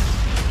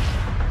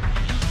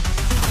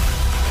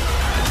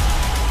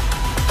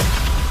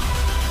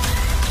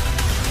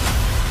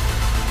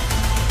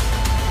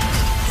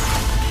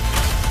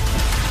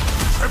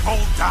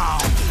 Triple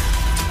down.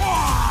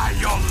 Why,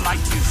 your light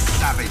is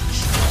savage.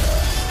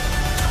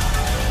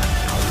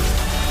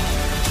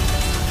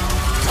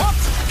 What?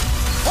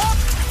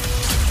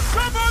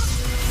 Seven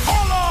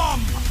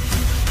column.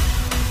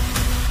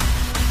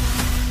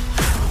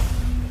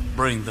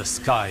 Bring the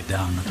sky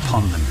down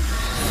upon them.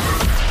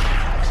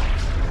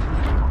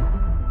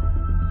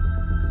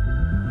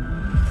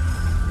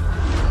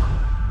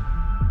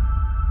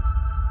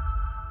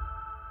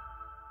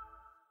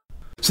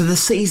 So the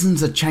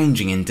seasons are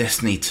changing in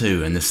Destiny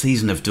 2, and the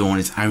Season of Dawn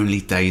is only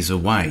days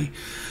away.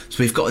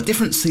 So we've got a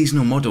different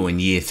seasonal model in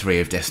Year 3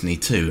 of Destiny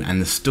 2,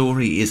 and the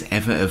story is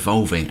ever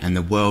evolving and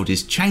the world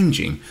is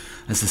changing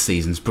as the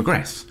seasons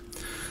progress.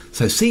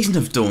 So Season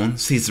of Dawn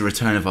sees the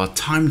return of our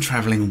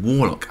time-travelling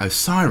warlock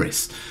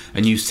Osiris,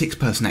 a new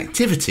 6-person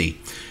activity,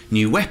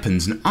 new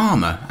weapons and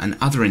armour, and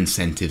other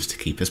incentives to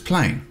keep us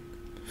playing.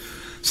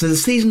 So the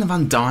Season of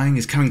Undying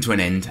is coming to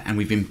an end, and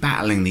we've been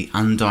battling the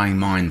Undying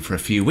Mind for a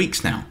few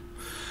weeks now.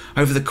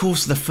 Over the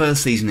course of the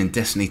first season in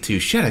Destiny 2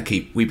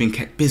 Shadowkeep, we've been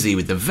kept busy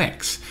with the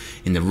Vex,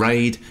 in the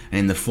raid and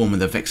in the form of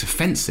the Vex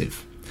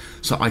Offensive.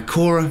 So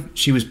Ikora,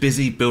 she was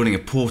busy building a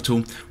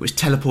portal which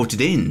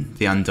teleported in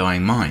the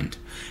Undying Mind.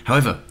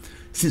 However,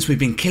 since we've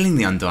been killing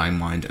the Undying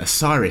Mind,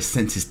 Osiris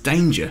senses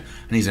danger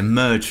and he's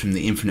emerged from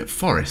the Infinite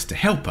Forest to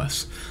help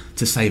us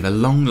to save a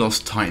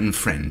long-lost Titan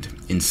friend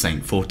in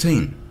Saint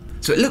 14.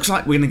 So it looks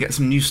like we're going to get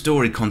some new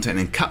story content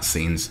and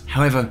cutscenes,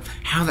 however,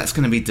 how that's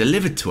going to be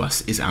delivered to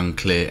us is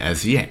unclear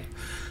as yet.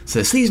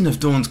 So Season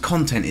of Dawn's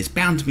content is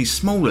bound to be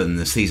smaller than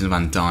the Season of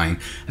Undying,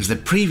 as the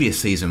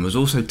previous season was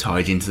also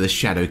tied into the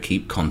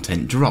Shadowkeep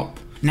content drop.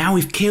 Now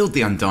we've killed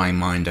the Undying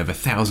Mind over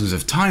thousands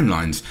of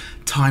timelines,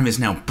 time is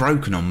now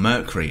broken on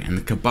Mercury, and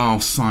the Cabal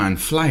Scion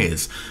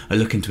Flayers are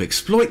looking to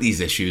exploit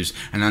these issues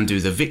and undo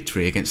the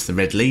victory against the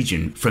Red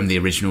Legion from the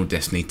original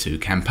Destiny 2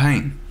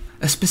 campaign.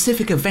 A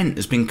specific event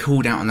has been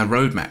called out on the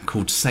roadmap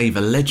called Save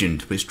a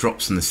Legend, which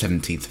drops on the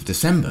 17th of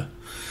December.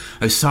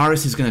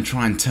 Osiris is going to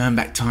try and turn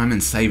back time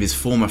and save his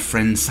former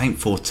friend Saint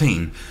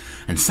 14,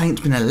 and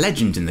Saint's been a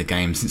legend in the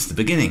game since the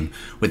beginning,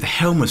 with the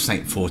helm of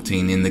Saint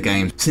 14 in the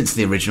game since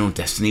the original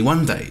Destiny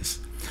 1 days.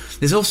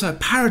 There's also a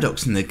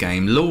paradox in the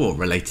game lore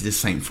related to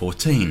Saint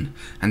 14,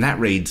 and that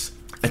reads,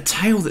 "A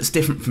tale that's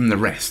different from the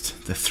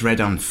rest, the thread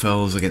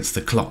unfurls against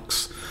the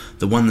clocks.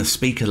 The one the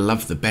speaker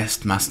loved the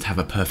best must have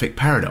a perfect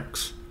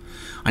paradox.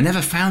 I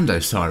never found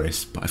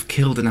Osiris, but I've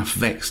killed enough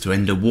Vex to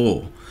end a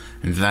war,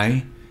 and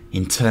they,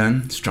 in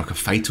turn, struck a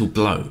fatal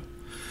blow.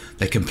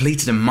 They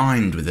completed a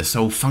mind with the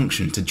sole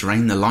function to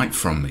drain the light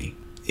from me.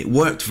 It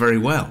worked very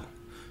well.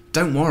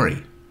 Don't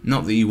worry,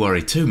 not that you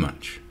worry too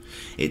much.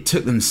 It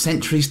took them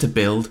centuries to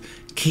build,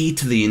 key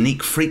to the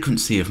unique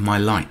frequency of my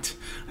light,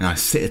 and I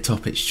sit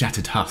atop its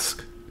shattered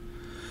husk.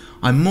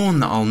 I mourn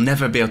that I'll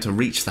never be able to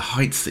reach the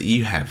heights that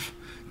you have.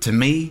 To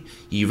me,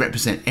 you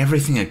represent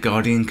everything a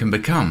Guardian can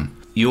become.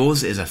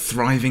 Yours is a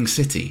thriving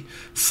city,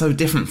 so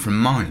different from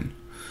mine.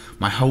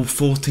 My whole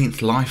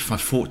 14th life I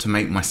fought to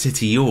make my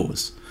city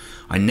yours.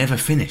 I never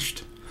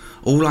finished.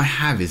 All I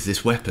have is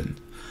this weapon.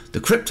 The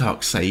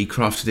Cryptarchs say you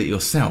crafted it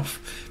yourself,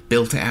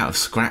 built it out of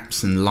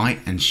scraps and light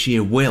and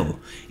sheer will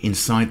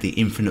inside the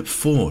infinite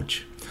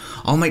forge.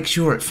 I'll make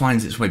sure it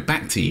finds its way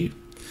back to you.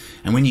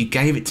 And when you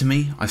gave it to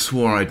me, I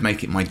swore I'd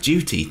make it my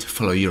duty to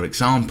follow your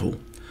example.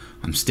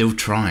 I'm still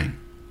trying.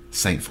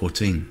 Saint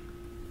 14.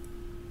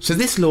 So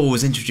this lore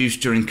was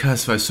introduced during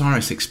Curse of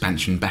Osiris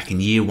expansion back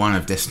in year 1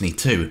 of Destiny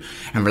 2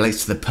 and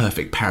relates to the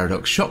perfect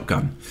paradox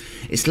shotgun.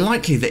 It's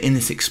likely that in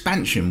this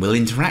expansion we'll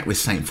interact with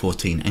Saint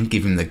 14 and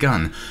give him the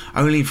gun,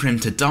 only for him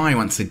to die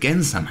once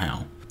again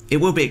somehow. It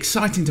will be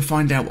exciting to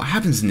find out what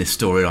happens in this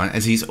storyline,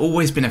 as he's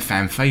always been a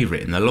fan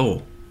favourite in the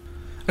lore.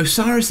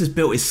 Osiris has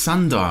built his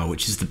sundial,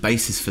 which is the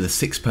basis for the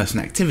 6-person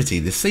activity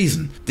this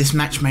season. This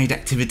match-made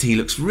activity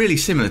looks really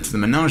similar to the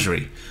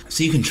Menagerie,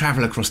 so you can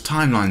travel across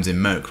timelines in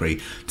Mercury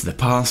to the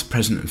past,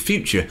 present and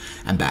future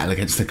and battle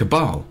against the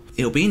Cabal.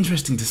 It'll be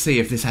interesting to see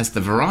if this has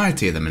the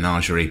variety of the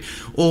Menagerie,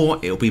 or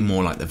it'll be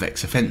more like the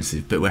Vex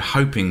Offensive, but we're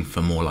hoping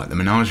for more like the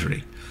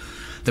Menagerie.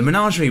 The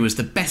Menagerie was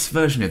the best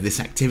version of this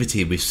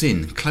activity we've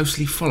seen,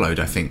 closely followed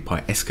I think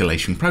by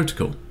Escalation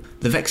Protocol.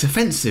 The Vex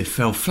Offensive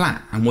fell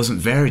flat and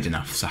wasn't varied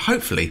enough, so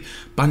hopefully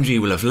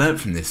Bungie will have learnt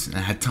from this and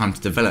had time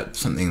to develop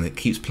something that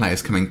keeps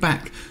players coming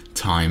back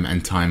time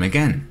and time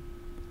again.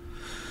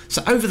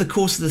 So over the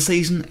course of the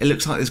season, it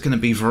looks like there's going to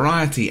be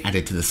variety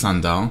added to the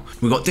Sundial.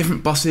 We've got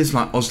different bosses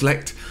like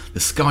Oslect, the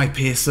Sky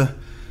Piercer,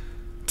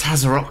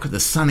 Tazarok, the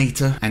Sun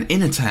Eater, and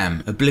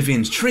Inatam,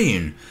 Oblivion's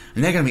Triune,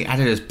 and they're going to be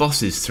added as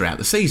bosses throughout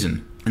the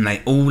season, and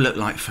they all look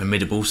like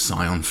formidable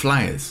Scion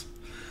Flayers.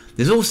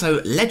 There's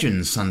also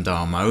Legends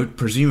Sundial mode,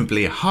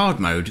 presumably a hard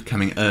mode,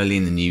 coming early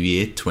in the new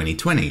year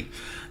 2020.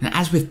 And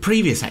as with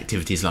previous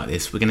activities like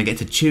this, we're going to get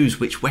to choose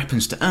which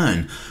weapons to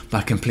earn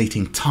by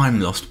completing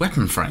time-lost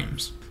weapon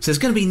frames. So there's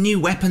going to be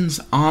new weapons,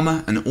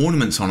 armour and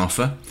ornaments on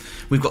offer.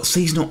 We've got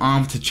seasonal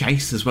armour to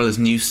chase, as well as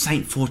new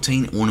Saint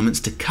 14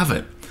 ornaments to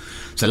covet.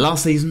 So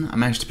last season I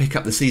managed to pick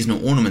up the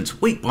seasonal ornaments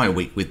week by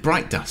week with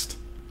Bright Dust,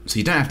 so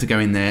you don't have to go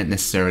in there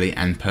necessarily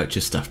and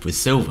purchase stuff with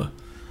silver.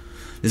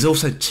 There's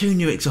also 2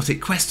 new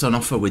exotic quests on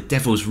offer, with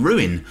Devil's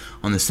Ruin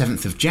on the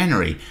 7th of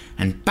January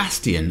and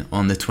Bastion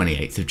on the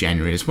 28th of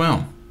January as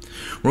well.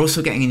 We're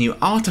also getting a new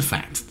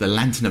artefact, the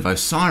Lantern of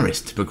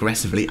Osiris, to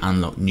progressively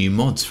unlock new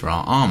mods for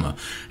our armour,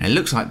 and it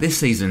looks like this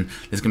season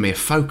there's going to be a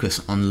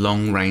focus on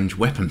long range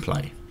weapon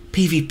play.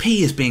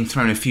 PvP is being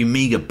thrown a few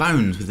meagre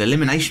bones, with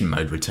Elimination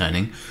mode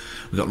returning.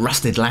 We've got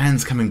Rusted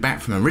Lands coming back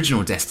from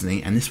original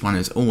Destiny, and this one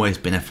has always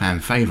been a fan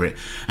favourite,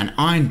 and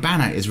Iron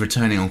Banner is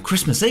returning on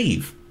Christmas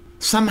Eve.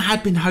 Some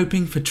had been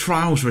hoping for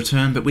Trials'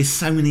 return, but with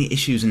so many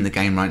issues in the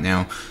game right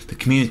now, the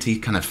community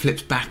kind of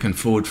flips back and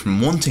forward from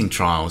wanting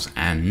Trials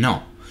and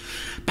not.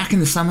 Back in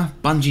the summer,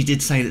 Bungie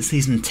did say that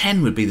Season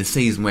 10 would be the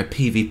season where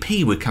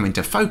PvP would come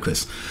into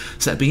focus,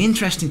 so it'd be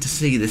interesting to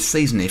see this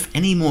season if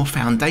any more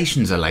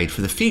foundations are laid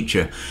for the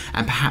future,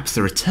 and perhaps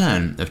the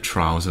return of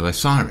Trials of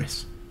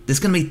Osiris. There's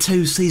going to be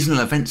 2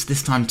 seasonal events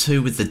this time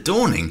too, with the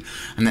Dawning,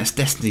 and that's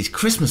Destiny's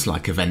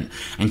Christmas-like event,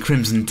 and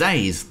Crimson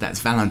Days,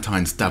 that's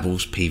Valentine's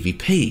Doubles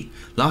PvP.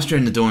 Last year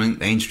in the Dawning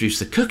they introduced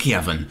the Cookie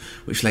Oven,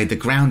 which laid the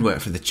groundwork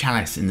for the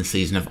Chalice in the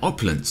Season of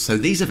Opulence, so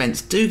these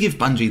events do give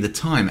Bungie the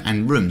time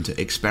and room to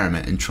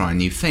experiment and try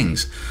new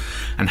things.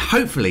 And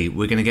hopefully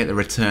we're going to get the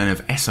return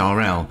of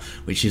SRL,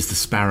 which is the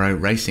Sparrow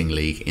Racing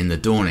League in the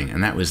Dawning,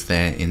 and that was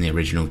there in the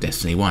original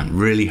Destiny 1.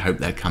 Really hope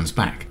that comes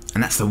back.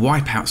 And that's the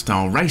Wipeout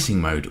style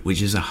racing mode,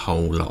 which is a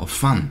whole lot of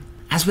fun.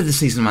 As with the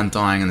Season of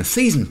Undying and the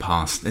Season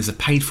Pass, there's a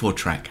paid for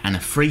track and a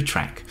free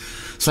track.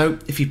 So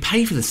if you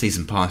pay for the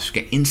Season Pass,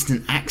 you get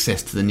instant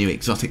access to the new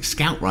exotic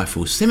scout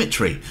rifle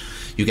Symmetry.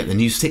 You get the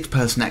new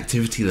 6-person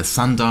activity, the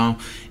Sundial,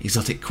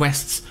 exotic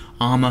quests,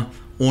 armour,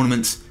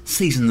 ornaments,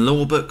 season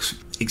lore books,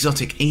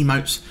 exotic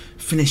emotes,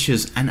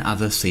 finishers and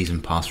other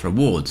Season Pass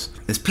rewards.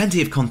 There's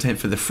plenty of content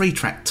for the free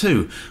track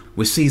too,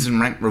 with season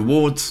rank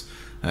rewards.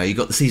 You've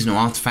got the seasonal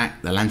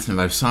artefact, the Lantern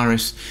of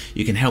Osiris.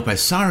 You can help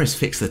Osiris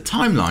fix the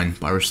timeline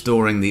by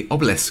restoring the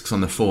obelisks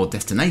on the 4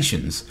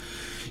 destinations.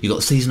 You've got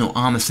the seasonal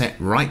armour set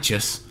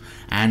Righteous,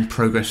 and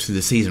progress through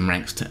the season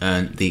ranks to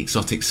earn the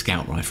exotic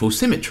scout rifle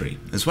Symmetry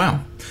as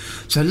well.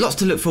 So lots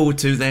to look forward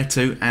to there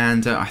too,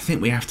 and I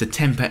think we have to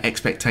temper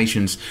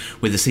expectations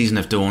with the Season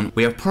of Dawn.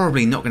 We are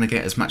probably not going to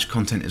get as much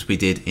content as we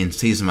did in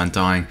Season of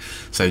Undying,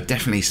 so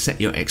definitely set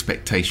your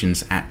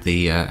expectations at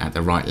the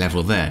right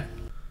level there.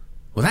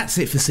 Well, that's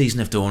it for Season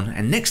of Dawn,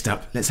 and next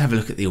up, let's have a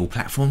look at the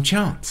all-platform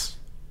charts.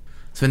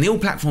 So in the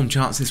all-platform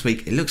charts this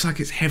week, it looks like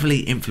it's heavily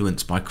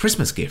influenced by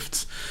Christmas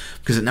gifts,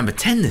 because at number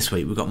 10 this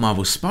week we've got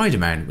Marvel's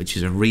Spider-Man, which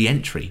is a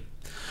re-entry.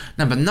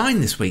 Number 9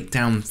 this week,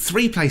 down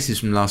 3 places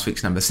from last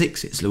week's number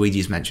 6, it's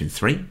Luigi's Mansion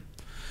 3.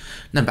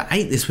 Number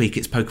 8 this week,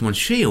 it's Pokemon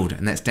Shield,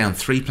 and that's down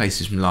 3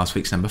 places from last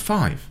week's number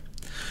 5.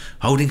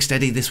 Holding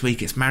steady this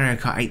week, it's Mario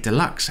Kart 8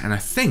 Deluxe, and I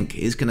think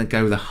it's going to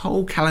go the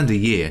whole calendar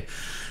year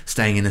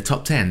staying in the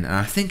top 10, and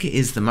I think it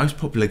is the most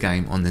popular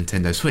game on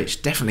Nintendo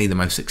Switch, definitely the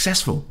most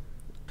successful.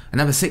 And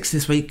number 6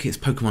 this week is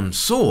Pokemon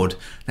Sword,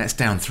 that's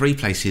down 3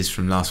 places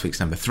from last week's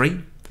number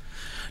 3.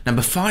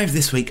 Number 5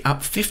 this week,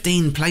 up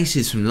 15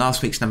 places from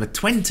last week's number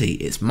 20,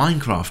 it's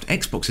Minecraft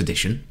Xbox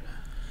Edition.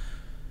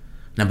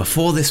 Number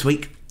 4 this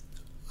week,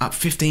 up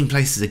 15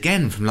 places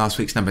again from last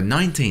week's number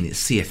 19, it's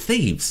Sea of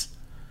Thieves.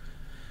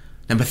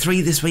 Number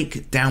 3 this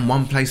week, down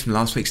 1 place from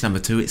last week's number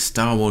 2, it's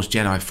Star Wars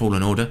Jedi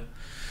Fallen Order.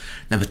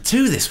 Number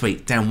 2 this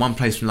week, down 1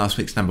 place from last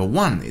week's number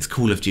 1, it's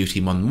Call of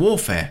Duty Modern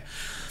Warfare.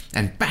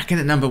 And back in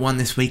at number 1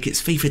 this week,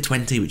 it's FIFA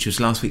 20, which was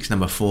last week's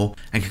number 4.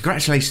 And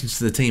congratulations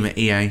to the team at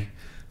EA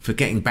for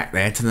getting back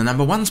there to the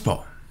number 1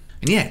 spot.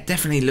 And yeah,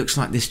 definitely looks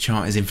like this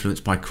chart is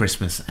influenced by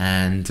Christmas.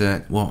 And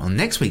well, on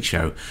next week's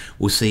show,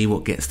 we'll see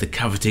what gets the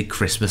coveted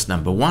Christmas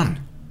number 1.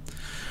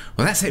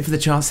 Well, that's it for the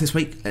charts this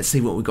week. Let's see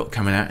what we've got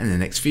coming out in the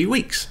next few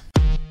weeks.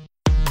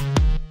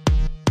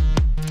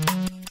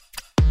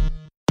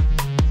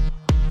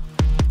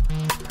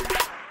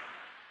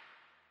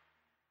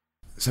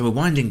 So we're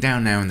winding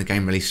down now in the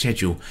game release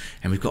schedule,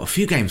 and we've got a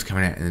few games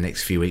coming out in the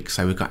next few weeks.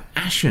 So we've got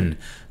Ashen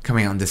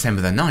coming out on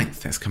December the 9th.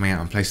 That's coming out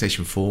on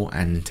PlayStation 4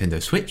 and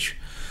Nintendo Switch.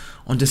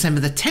 On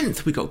December the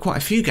 10th, we've got quite a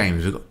few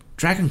games. We've got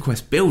Dragon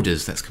Quest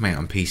Builders, that's coming out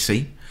on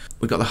PC.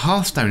 We've got the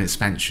Hearthstone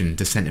expansion,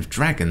 Descent of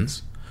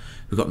Dragons.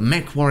 We've got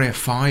MechWarrior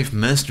 5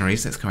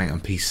 Mercenaries, that's coming out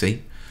on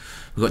PC.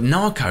 We've got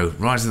Narco,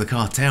 Rise of the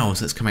Cartels,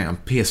 that's coming out on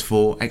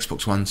PS4,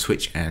 Xbox One,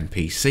 Switch and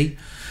PC.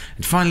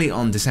 And finally,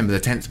 on December the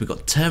 10th, we've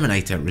got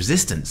Terminator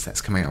Resistance,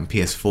 that's coming out on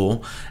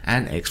PS4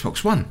 and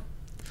Xbox One.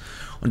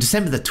 On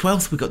December the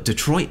 12th, we've got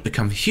Detroit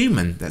Become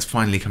Human, that's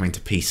finally coming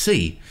to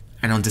PC.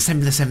 And on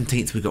December the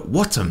 17th, we've got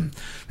Wattam,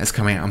 that's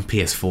coming out on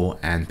PS4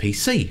 and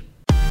PC.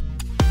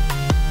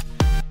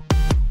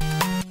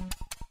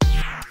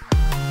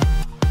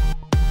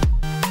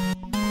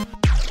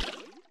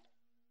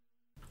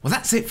 Well,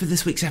 that's it for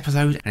this week's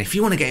episode, and if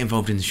you want to get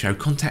involved in the show,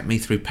 contact me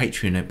through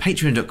Patreon at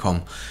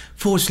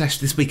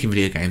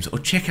patreon.com/thisweekinvideogames, or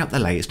check out the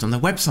latest on the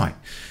website.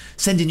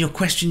 Send in your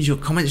questions, your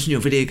comments and your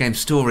video game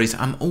stories.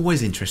 I'm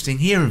always interested in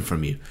hearing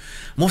from you.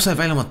 I'm also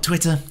available on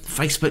Twitter,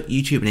 Facebook,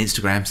 YouTube and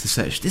Instagram, so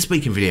search This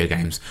Week in Video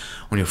Games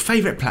on your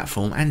favourite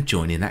platform and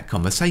join in that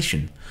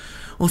conversation.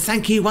 Well,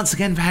 thank you once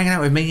again for hanging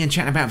out with me and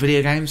chatting about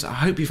video games. I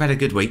hope you've had a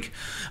good week.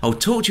 I'll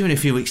talk to you in a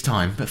few weeks'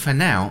 time, but for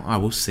now, I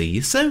will see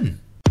you soon.